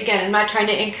know? Again, I'm not trying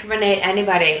to incriminate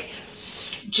anybody.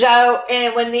 So,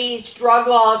 and when these drug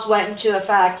laws went into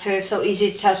effect, it's so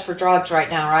easy to test for drugs right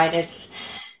now, right?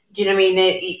 Do you know what I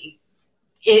mean?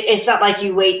 It's not like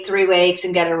you wait 3 weeks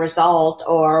and get a result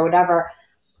or whatever.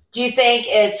 Do you think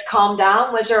it's calmed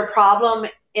down? Was there a problem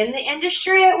in the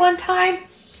industry at one time?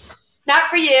 Not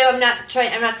for you. I'm not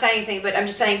saying anything, but I'm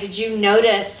just saying, did you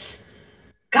notice?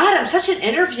 God, I'm such an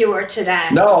interviewer today.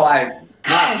 No, God,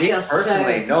 not me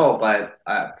personally, no, but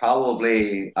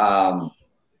probably, the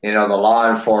law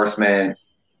enforcement,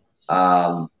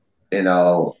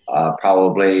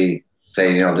 probably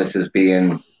say, this is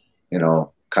being,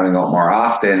 coming out more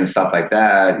often and stuff like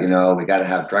that. We got to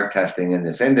have drug testing in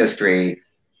this industry.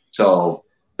 So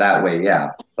that way,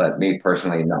 yeah. But me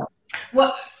personally, no.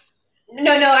 Well,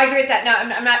 no, I agree with that. No,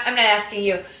 I'm not asking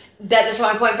you. That is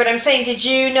my point. But I'm saying, did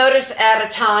you notice at a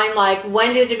time, like,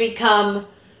 when did it become?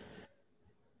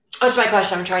 That's my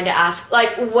question I'm trying to ask.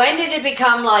 Like, when did it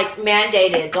become, like,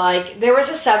 mandated? Like, there was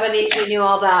a 70s, we knew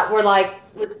all that. We're like,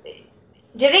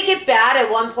 did it get bad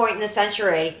at one point in the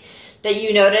century that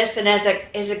you noticed, and has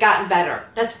it gotten better?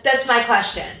 That's my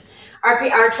question.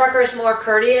 Are truckers more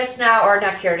courteous now, or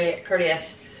not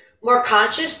courteous? more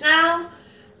conscious now?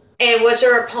 And was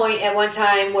there a point at one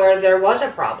time where there was a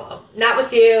problem? Not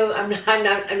with you. I'm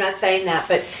not saying that,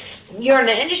 but you're in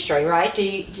the industry, right?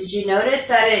 Did you notice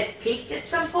that it peaked at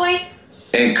some point?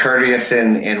 And courteous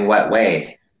in what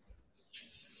way?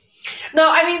 No,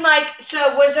 I mean, like,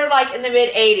 so was there like in the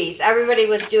mid 80s? Everybody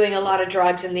was doing a lot of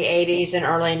drugs in the 80s and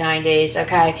early 90s,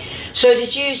 okay? So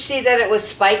did you see that it was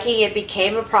spiking? It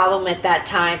became a problem at that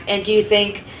time. And do you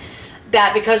think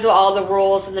that because of all the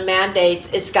rules and the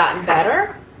mandates, it's gotten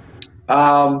better?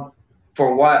 Um,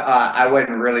 for what I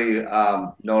wouldn't really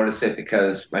notice it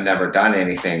because I never done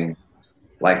anything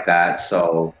like that,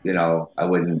 so I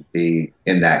wouldn't be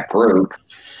in that group.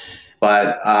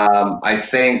 But I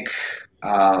think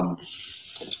um,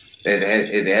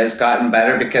 it has gotten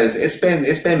better because it's been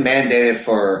mandated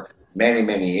for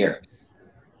many years.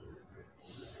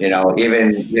 Even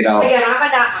Again,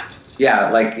 I'm not. yeah,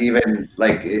 like even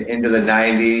like into the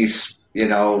 '90s,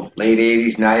 late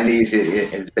 '80s, '90s,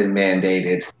 it has been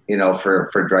mandated,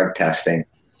 for drug testing,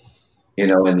 in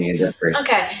the industry.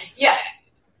 Okay, yeah.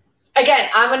 Again,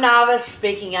 I'm a novice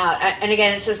speaking out. And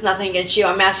again, this is nothing against you.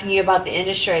 I'm asking you about the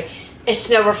industry. It's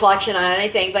no reflection on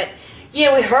anything. But, we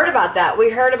heard about that. We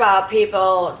heard about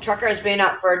people, truckers being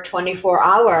up for 24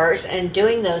 hours and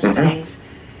doing those Hmm. things.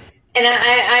 And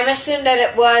I'm assuming that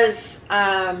it was.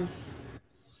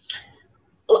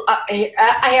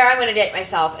 Here I'm going to date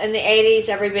myself. In the 80s,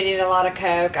 everybody did a lot of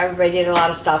coke. Everybody did a lot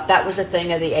of stuff. That was a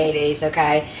thing of the 80s,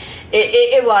 okay?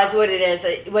 It was what it is.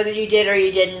 Whether you did or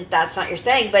you didn't, that's not your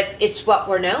thing. But it's what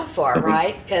we're known for, Hmm.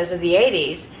 right? Because of the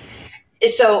 80s.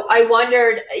 So I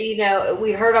wondered,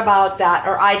 we heard about that,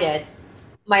 or I did,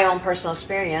 my own personal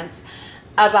experience,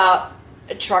 about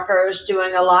truckers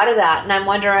doing a lot of that. And I'm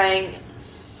wondering,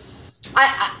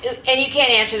 and you can't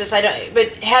answer this. I don't. But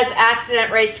has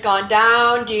accident rates gone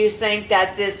down? Do you think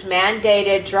that this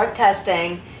mandated drug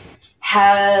testing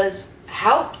has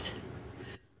helped?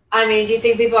 I mean, do you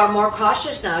think people are more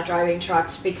cautious now driving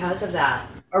trucks because of that?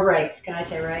 Or rigs? Can I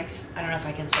say rigs? I don't know if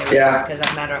I can say rigs Yeah, because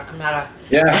I'm not a. I'm not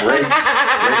yeah, rigs,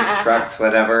 a. trucks,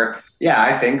 whatever. Yeah,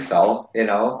 I think so.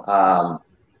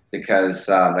 Because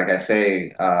like I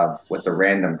say, with the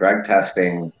random drug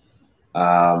testing,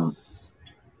 um,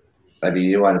 I mean,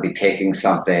 you want to be taking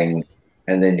something,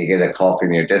 and then you get a call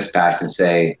from your dispatch and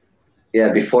say,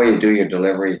 yeah, before you do your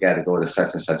delivery, you got to go to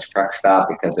such and such truck stop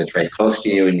because it's right close to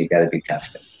you, and you got to be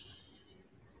tested.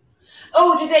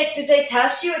 Oh, did they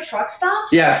test you at truck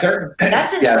stops? Yeah, certain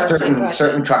That's yeah, interesting certain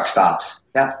question. truck stops.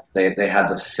 Yeah, they have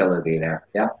the facility there.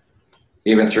 Yeah,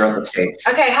 even throughout the states.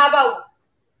 Okay, how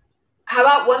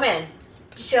about women?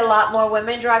 Do you see a lot more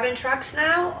women driving trucks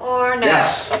now, or no?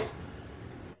 Yes,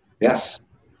 yes.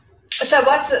 So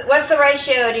what's the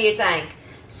ratio? Do you think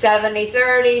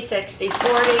 70-30,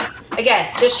 60-40?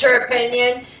 Again, just your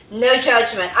opinion, no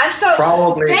judgment. I'm so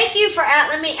Probably, thank you for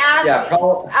let me ask yeah,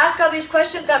 probably ask all these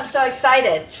questions. I'm so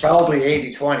excited. probably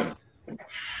 80/20.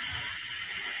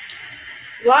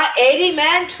 What 80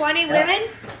 men, 20 Yeah, women?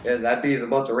 yeah, that'd be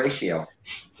about the ratio.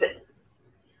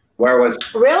 Where was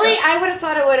Really? yeah, I would have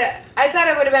thought it would have. I thought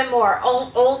it would have been more.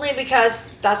 Only because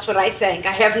that's what I think.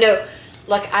 I have no.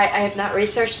 Look, I have not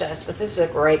researched this, but this is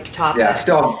a great yeah, topic.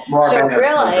 still more men So are still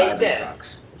really, driving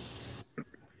trucks.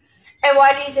 and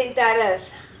why do you think that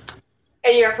is,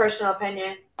 in your personal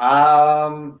opinion?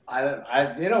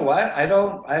 You know what? I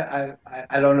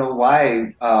don't know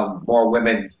why more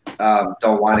women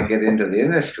don't want to get into the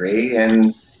industry,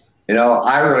 and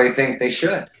I really think they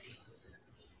should.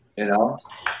 You know,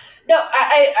 No,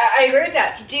 I agree with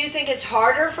that. Do you think it's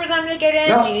harder for them to get in?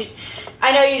 no,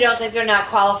 I know you don't think they're not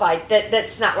qualified.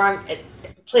 That's not where I'm.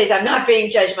 Please, I'm not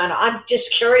being judgmental. I'm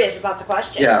just curious about the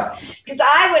questions yeah, because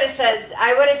I would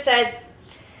have said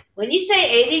when you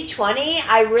say 80-20,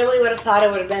 I really would have thought it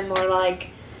would have been more like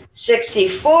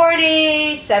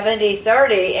 60-40,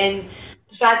 70-30, and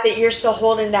the fact that you're still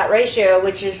holding that ratio,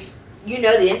 which is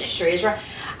the industry is right.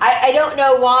 I don't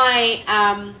know why.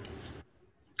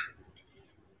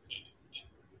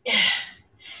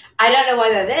 I don't know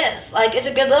why that is. Like, it's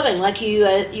a good living, like you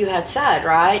had said,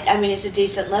 right? I mean, it's a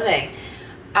decent living.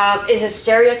 Is it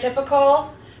stereotypical?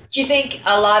 Do you think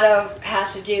a lot of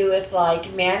has to do with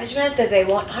like management that they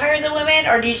won't hire the women,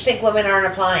 or do you think women aren't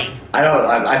applying? I don't.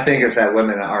 I think it's that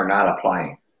women are not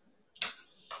applying,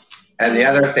 and Mm-hmm. the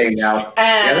other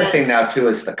thing now too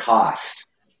is the cost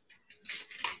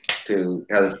to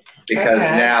because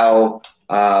Okay. now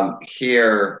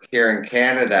here in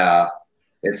Canada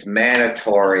it's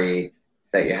mandatory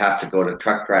that you have to go to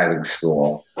truck driving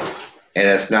school, and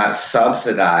it's not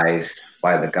subsidized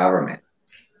by the government.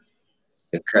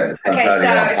 It comes Okay. out of So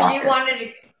your own if you pocket. wanted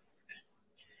to,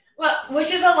 Well,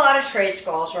 which is a lot of trade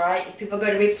schools, right? People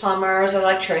go to be plumbers,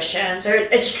 electricians, or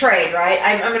it's trade, right?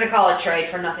 I'm going to call it trade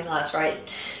for nothing less, right?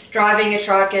 Driving a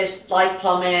truck is like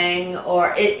plumbing,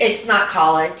 or it's not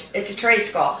college, it's a trade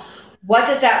school. What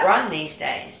does that run these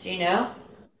days? Do you know?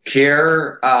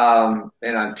 Here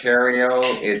in Ontario,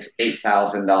 it's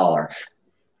 $8,000.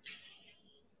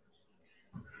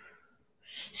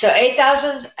 So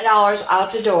 $8,000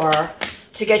 out the door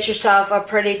to get yourself a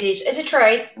pretty decent. It's a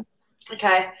trade,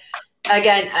 okay.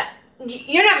 Again,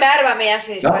 you're not mad about me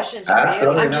asking these No, questions, are you?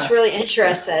 absolutely I'm just not. really Yeah.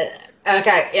 interested.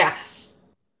 Okay, yeah.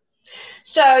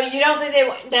 So you don't think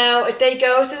they now if they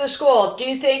go through the school? Do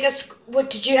you think what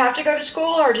did you have to go to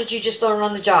school or did you just learn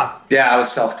on the job? Yeah, I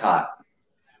was self-taught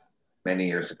many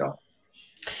years ago.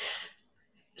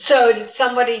 So did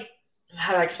somebody?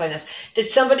 How do I explain this? Did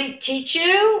somebody teach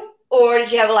you, or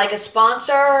did you have like a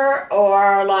sponsor,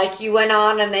 or like you went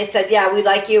on and they said, "Yeah, we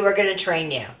like you. We're going to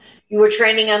train you." You were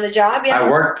training on the job, I yeah.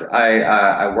 worked.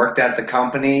 I worked at the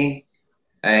company,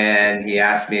 and he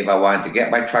asked me if I wanted to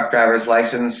get my truck driver's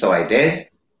license, so I did.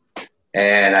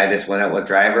 And I just went out with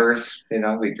drivers.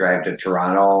 We drive to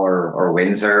Toronto or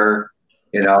Windsor,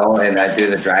 and I do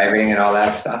the driving and all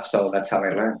that stuff. So that's how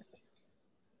I learned.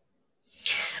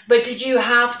 But did you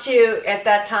have to at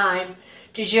that time?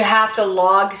 Did you have to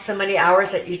log so many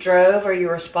hours that you drove, or you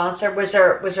were a sponsor? Was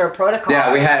there a Yeah,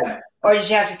 protocol, we had. or did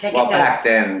you have to take it Well, to?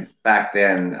 back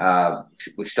then,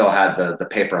 we still had the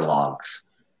paper logs.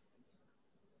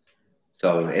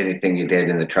 So anything you did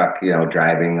in the truck,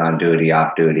 driving on duty,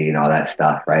 off duty, and all that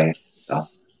stuff, right? So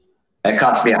it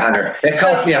cost me a hundred. It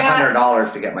So cost me did a you hundred have?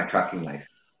 dollars to get my trucking license.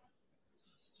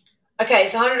 Okay,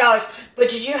 it's $100. But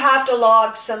did you have to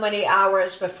log so many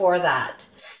hours before that?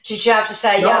 Did you have to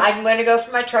say, yeah, No, I'm going to go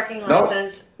for my trucking no,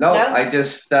 license? no. No? I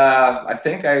just, I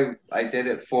think I did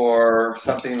it for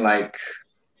something like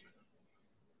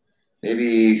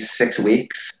maybe 6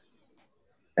 weeks,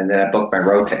 and then I Hmm. booked my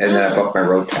road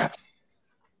test.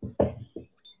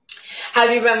 Have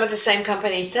you been with the same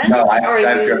company No, since? Or I've, have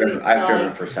I've you driven, I've driven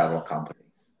like for several companies.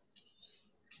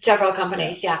 several Yeah.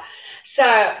 companies? Yeah. So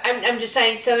I'm just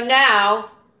saying, so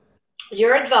now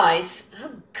your advice,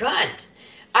 oh, good.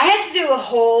 I had to do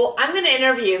I'm going to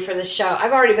interview for the show.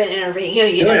 I've already been interviewing you.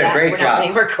 You know Doing a that. We're great not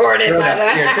being job. recorded, by the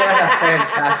way. You're doing a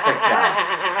fantastic job.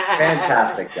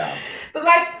 Fantastic job. But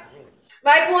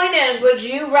my point is, would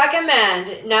you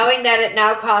recommend, knowing that it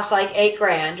now costs like 8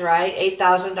 grand, right?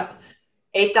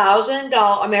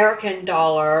 $8,000 American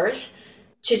dollars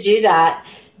to do that.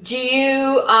 Do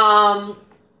you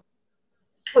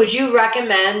would you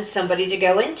recommend somebody to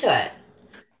go into it?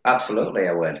 Absolutely,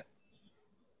 I would.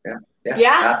 Yeah, yeah,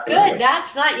 Yeah, good. absolutely.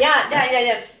 That's not yeah, Yeah, yeah, yeah,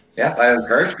 yeah. yeah. I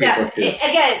encourage Yeah. people to,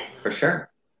 Again, for sure.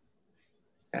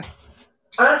 Yeah.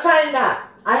 I'm telling that.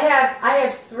 I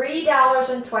have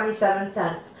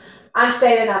 $3.27. I'm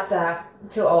saving up that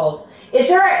too old. Here's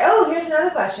another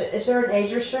question. Is there an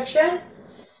age restriction?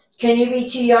 Can you be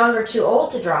too young or too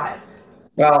old to drive?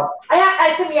 Well, I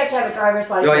assume you have to have a driver's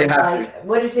you license. have to. Like,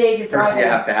 what is the age of First, you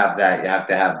driving? have to have that. You have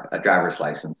to have a driver's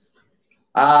license.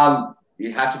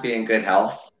 You have to be in good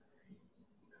health.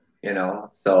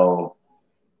 So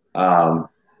um,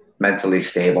 mentally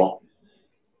stable.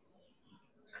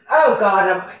 Oh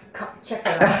God, check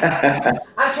that out.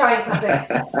 I'm trying something.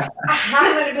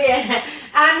 I'm gonna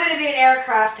be an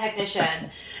aircraft technician.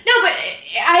 No, but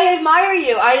I admire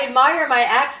you. I admire my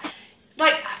ex.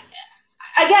 Like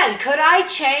again, could I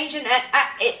change? And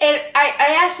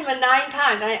I asked him 9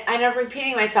 times. I end up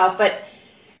repeating myself, but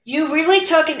you really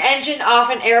took an engine off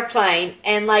an airplane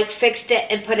and like fixed it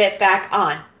and put it back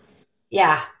on.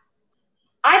 Yeah,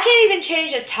 I can't even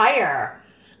change a tire.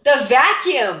 The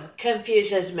vacuum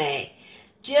confuses me.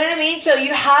 Do you know what I mean? So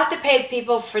you have to pay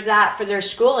people for that for their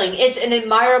schooling. It's an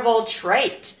admirable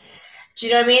trait. Do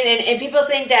you know what I mean? And people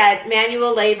think that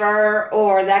manual labor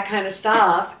or that kind of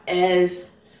stuff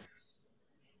is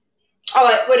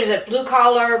what is it? Blue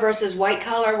collar versus white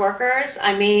collar workers?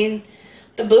 I mean,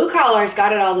 the blue collars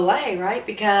got it all the way, right?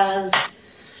 Because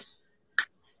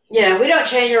we don't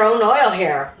change our own oil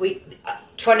here. We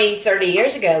 20, 30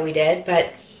 years ago we did,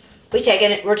 but we're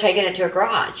taking it to a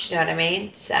garage. You know what I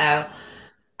mean? So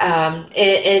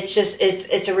it's just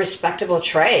it's a respectable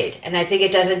trade, and I think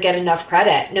it doesn't get enough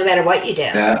credit, no matter what you do.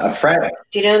 Yeah,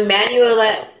 Do you know manual?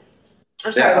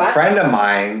 I'm sorry, a what? friend of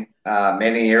mine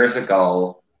many years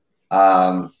ago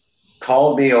um,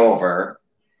 called me over,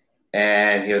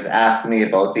 and he was asking me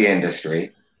about the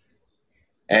industry.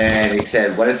 And he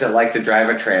said, "What is it like to drive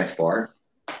a transport?"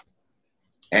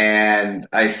 And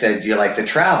I said, "Do you like to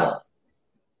travel?"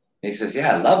 He says,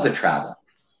 "Yeah, I love to travel."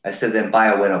 I said, "Then buy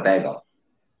a Winnebago."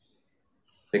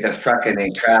 because trucking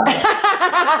ain't traveling.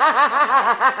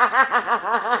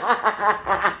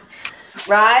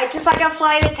 Right? Just like a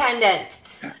flight attendant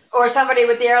or somebody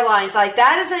with the airlines. Like,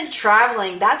 that isn't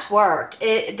traveling, that's work.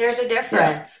 There's a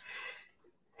difference.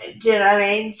 Yes. Do you know what I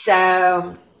mean?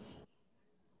 So,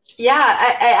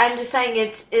 yeah, I'm just saying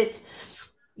it's.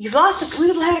 We've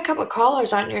had a couple of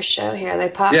callers on your show here. They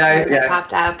popped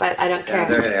out, but I don't care.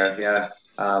 They're there. Yeah.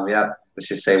 Let's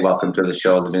just say welcome to the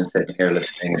show. They've been sitting here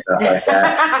listening and stuff like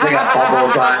that. We got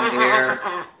Bubbles on here.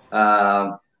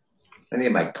 I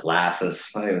need my glasses.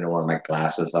 I don't even know where my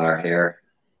glasses are here.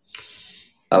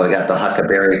 Oh, we got the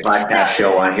Huckleberry Podcast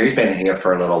Show on here. He's been here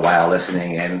for a little while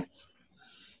listening in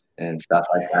and stuff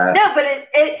like that. No, but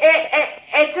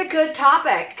it's a good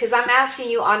topic because I'm asking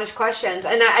you honest questions,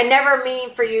 and I never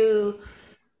mean for you.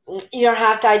 You don't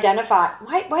have to identify.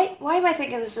 Why am I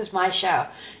thinking this is my show?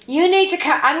 You need to.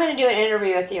 I'm going to do an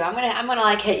interview with you. I'm gonna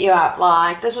like hit you up.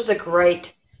 Like, this was a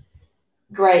great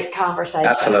conversation.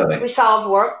 Absolutely. We solved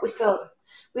work.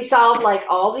 We solved like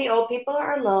all the old people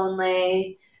are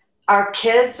lonely. Our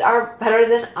kids are better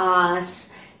than us,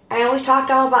 and we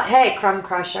talked all about Crumb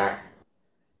Crusher.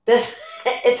 This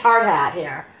it's hard hat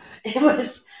here. It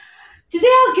was. Did they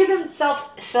all give themselves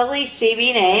silly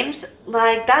CB names?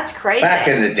 Like, that's crazy. Back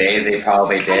in the day, they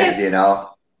probably did,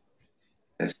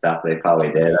 and stuff. They probably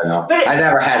did. I know. I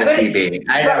never had a CB.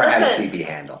 I never had a CB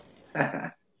handle.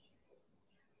 A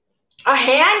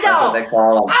handle. That's what they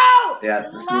call them. Oh, yeah,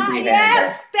 the CB yes.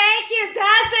 Handle. Thank you.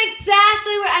 That's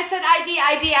exactly what I said.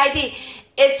 ID.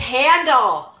 It's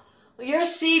handle. Your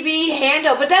CB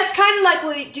handle, but that's kind of like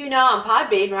what we do now on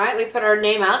Podbean, right? We put our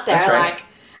name out there. That's right. Like,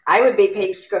 I would be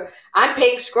Pink Squirrel. I'm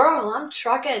Pink Squirrel. I'm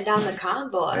trucking down the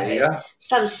convoy. There you go.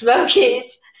 Some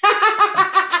Smokies.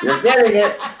 You're getting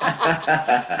it.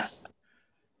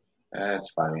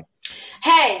 That's funny.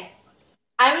 Hey,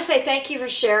 I'm going to say thank you for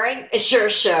sharing. It's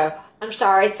your show. I'm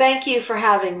sorry. Thank you for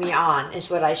having me on, is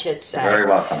what I should say. You're very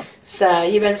welcome. So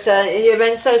you've been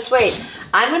so sweet.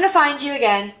 I'm going to find you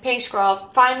again, Pink Squirrel.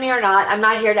 Find me or not. I'm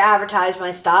not here to advertise my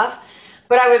stuff,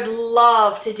 but I would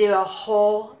love to do a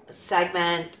whole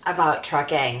segment about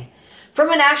trucking from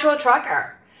an actual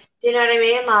trucker. Do you know what I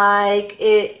mean? Like,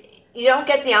 you don't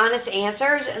get the honest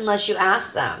answers unless you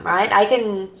ask them, right? I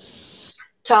can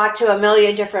talk to a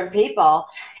million different people,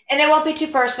 and it won't be too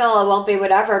personal. It won't be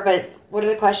whatever, but what are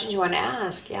the questions you want to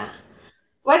ask? Yeah.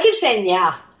 Well, I keep saying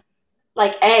yeah.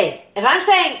 Like A. If I'm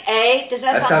saying A, does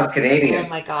that sounds Canadian? Oh,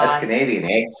 my God. That's Canadian,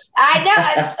 eh? I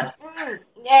know.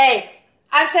 A.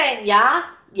 I'm saying yeah,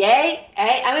 yay,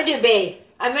 A. I'm going to do B.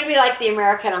 I'm going to be like the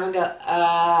American. I'm going to go,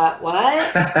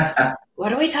 what?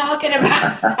 What are we talking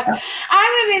about?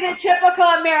 I'm going to be the typical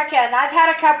American. I've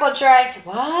had a couple drinks.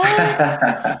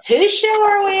 What? Whose show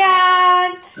are we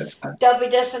on? They'll be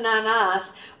dissing on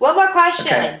us. One more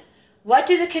question. Okay. What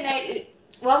do the Canadian...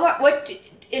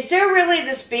 Is there really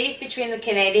this beef between the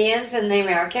Canadians and the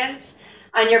Americans?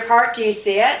 On your part, do you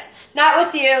see it? Not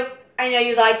with you. I know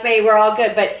you like me. We're all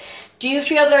good. But do you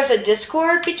feel there's a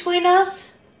discord between us?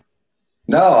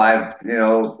 No,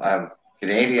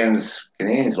 Canadians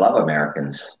love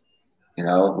Americans.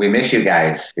 We miss you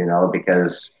guys,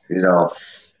 because, they do.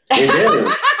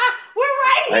 We're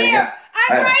right here.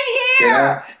 I'm right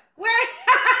here.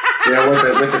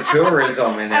 With the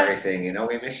tourism and everything,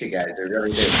 we miss you guys. They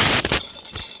really do.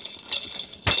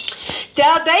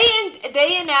 Now,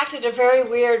 they enacted a very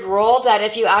weird rule that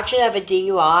if you actually have a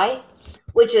DUI,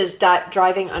 which is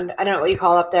driving under, I don't know what you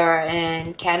call it up there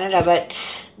in Canada, but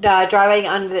the driving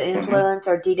under the influence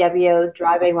or DWO,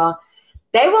 driving while,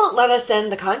 they won't let us in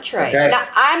the country. Okay. Now,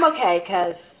 I'm okay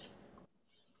because...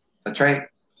 That's right.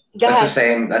 That's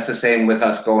the same with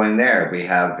us going there. We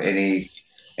have any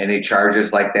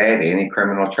charges like that, any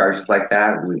criminal charges like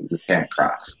that, we can't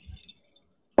cross.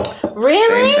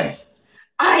 Really? Same thing.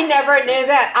 I never knew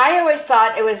that. I always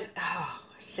thought it was...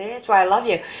 See, that's why I love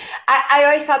you. I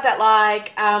always thought that,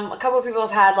 like, a couple of people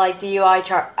have had, like, DUI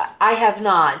I have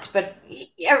not, but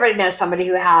everybody knows somebody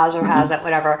who has or hasn't,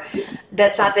 whatever.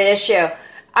 That's not the issue.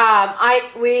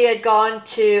 We had gone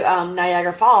to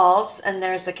Niagara Falls, and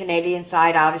there's the Canadian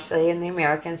side, obviously, and the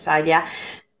American side, yeah.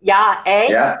 Yeah, A.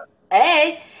 Yeah.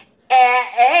 A.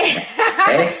 A.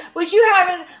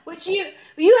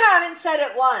 You haven't said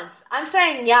it once. I'm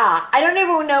saying yeah. I don't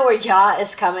even know where yeah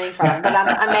is coming from, but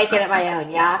I'm making it my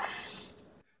own, yeah.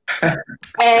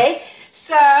 A.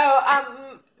 So,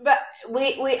 but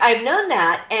I've known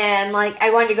that, and like I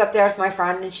wanted to go up there with my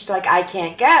friend, and she's like, I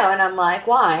can't go, and I'm like,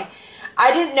 why?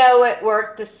 I didn't know it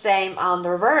worked the same on the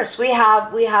reverse. We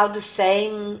have the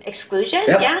same exclusion,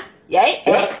 yep. Yeah. Yay.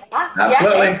 Yep.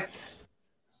 Absolutely.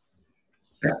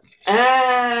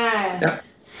 Yeah. Yep.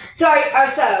 So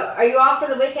are you off for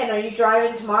the weekend? Are you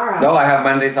driving tomorrow? No, I have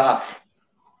Mondays off.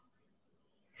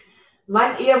 You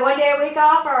have 1 day a week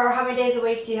off, or how many days a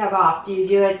week do you have off? Do you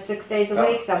do it 6 days a No,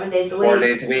 week, 7 days a 4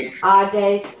 days week, a week. odd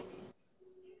days?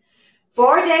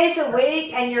 4 days a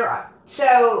week, and you're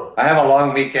so. I have a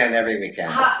long weekend every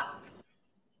weekend.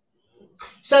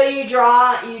 So you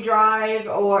drive,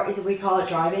 or is it we call it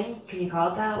driving? Can you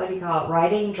call it that? What do you call it?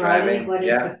 Riding, driving? What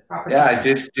is the proper Yeah, term? I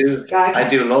just do. I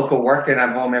do local work and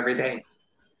I'm home every day.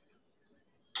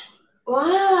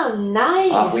 Wow,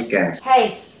 nice. Off weekends.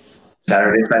 Hey.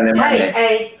 Saturday, Sunday, Monday.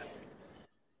 Hey,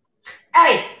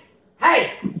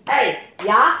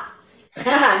 yeah?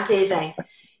 I'm teasing.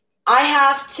 I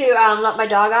have to let my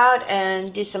dog out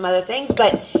and do some other things,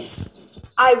 but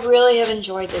I really have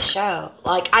enjoyed the show.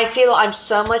 Like, I feel I'm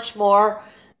so much more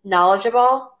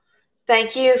knowledgeable.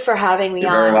 Thank you for having me You're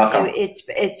on. very welcome.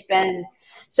 It's been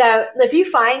so. If you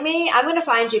find me, I'm going to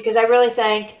find you because I really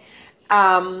think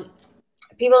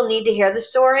people need to hear the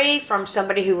story from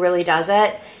somebody who really does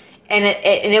it. And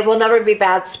it will never be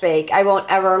bad speak. I won't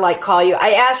ever call you.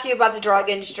 I ask you about the drug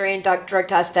industry and drug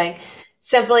testing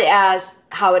simply as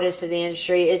how it is to the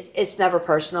industry. It's never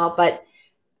personal, but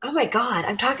oh my God,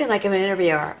 I'm talking like I'm an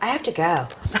interviewer. I have to go.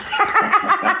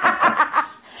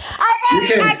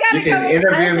 You can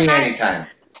interview me anytime.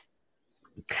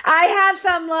 I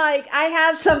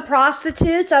have some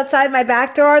prostitutes outside my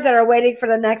back door that are waiting for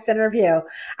the next interview.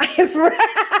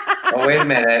 Oh, wait a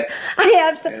minute. I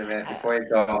have some. Wait a minute before you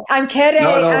go. I'm kidding.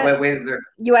 No, wait.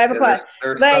 You have a question.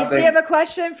 Do you have a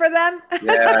question for them?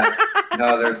 Yeah.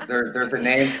 No, there's a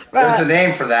name. There's a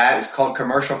name for that. It's called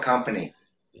commercial company.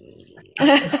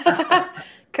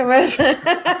 Commercial.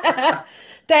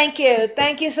 Thank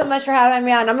you so much for having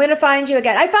me on. I'm going to find you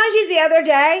again. I found you the other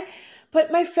day,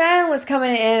 but my friend was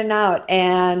coming in and out,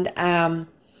 and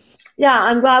yeah,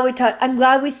 I'm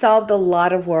glad we solved a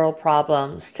lot of world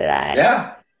problems today.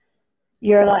 Yeah.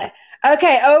 You're like,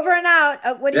 okay, over and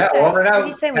out. What do you say? Over and out. What do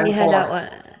you say when you hand out one?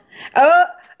 Oh,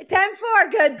 10-4,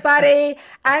 good buddy.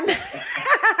 I'm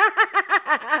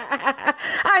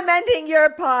ending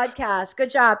your podcast. Good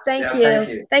job. Thank you. Thank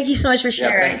you. Thank you so much for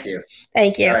sharing. Thank you.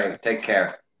 Thank you. All right, take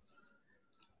care.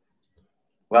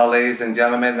 Well, ladies and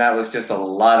gentlemen, that was just a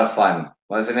lot of fun,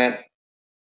 wasn't it?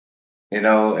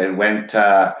 It went,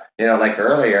 like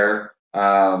earlier,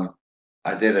 I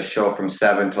did a show from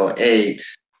 7 till 8.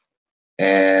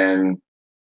 And,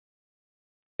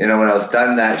 when I was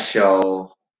done that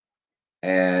show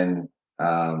and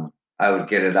I would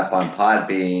get it up on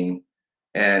Podbean,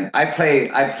 and I play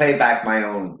back my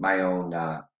own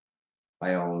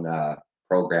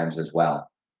programs as well,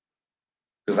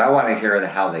 because I want to hear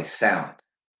how they sound.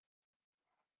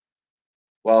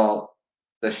 Well,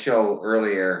 the show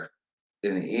earlier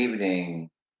in the evening,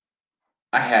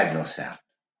 I had no sound.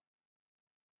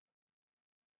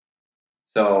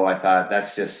 So I thought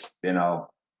that's just,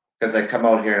 because I come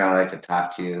out here and I like to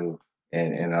talk to you,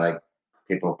 and I like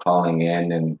people calling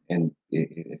in, and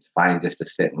it's fine just to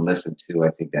sit and listen to. I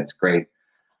think that's great,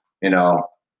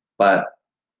 but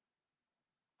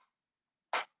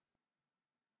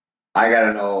I got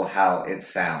to know how it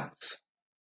sounds.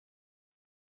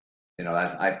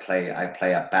 As I play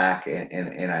it back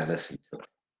and I listen to it.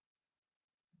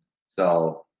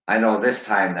 So I know this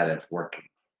time that it's working.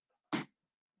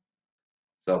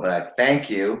 So, but I thank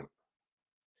you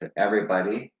to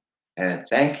everybody, and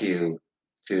thank you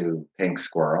to Pink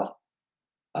Squirrel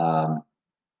for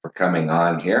coming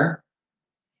on here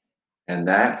and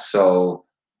that. So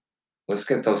let's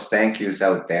get those thank yous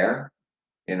out there,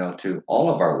 to all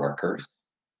of our workers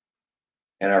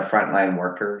and our frontline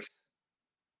workers,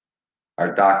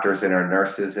 our doctors and our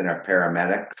nurses and our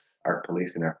paramedics, our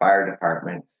police and our fire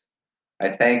departments. I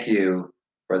thank you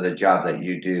for the job that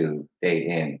you do day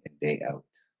in and day out.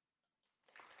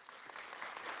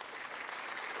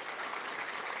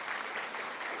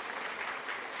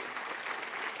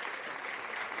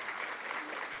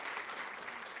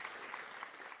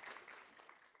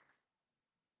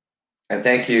 And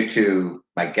thank you to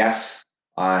my guests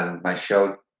on my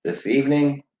show this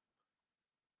evening.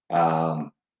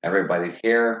 Everybody's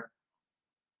here.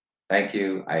 Thank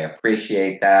you. I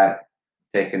appreciate that.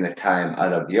 Taking the time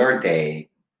out of your day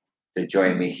to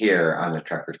join me here on the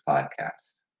Truckers Podcast.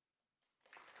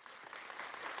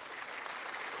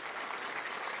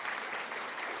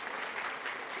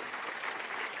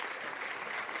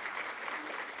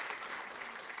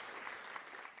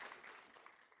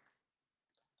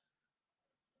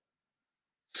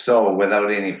 So, without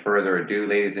any further ado,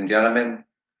 ladies and gentlemen,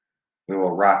 we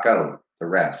will rock out the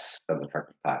rest of the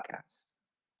Truckers Podcast.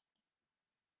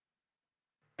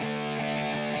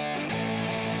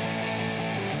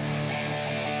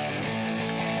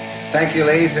 Thank you,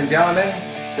 ladies and gentlemen.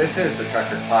 This is the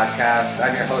Truckers Podcast.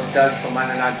 I'm your host, Doug from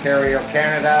London, Ontario,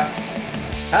 Canada.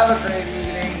 Have a great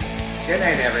evening. Good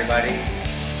night, everybody.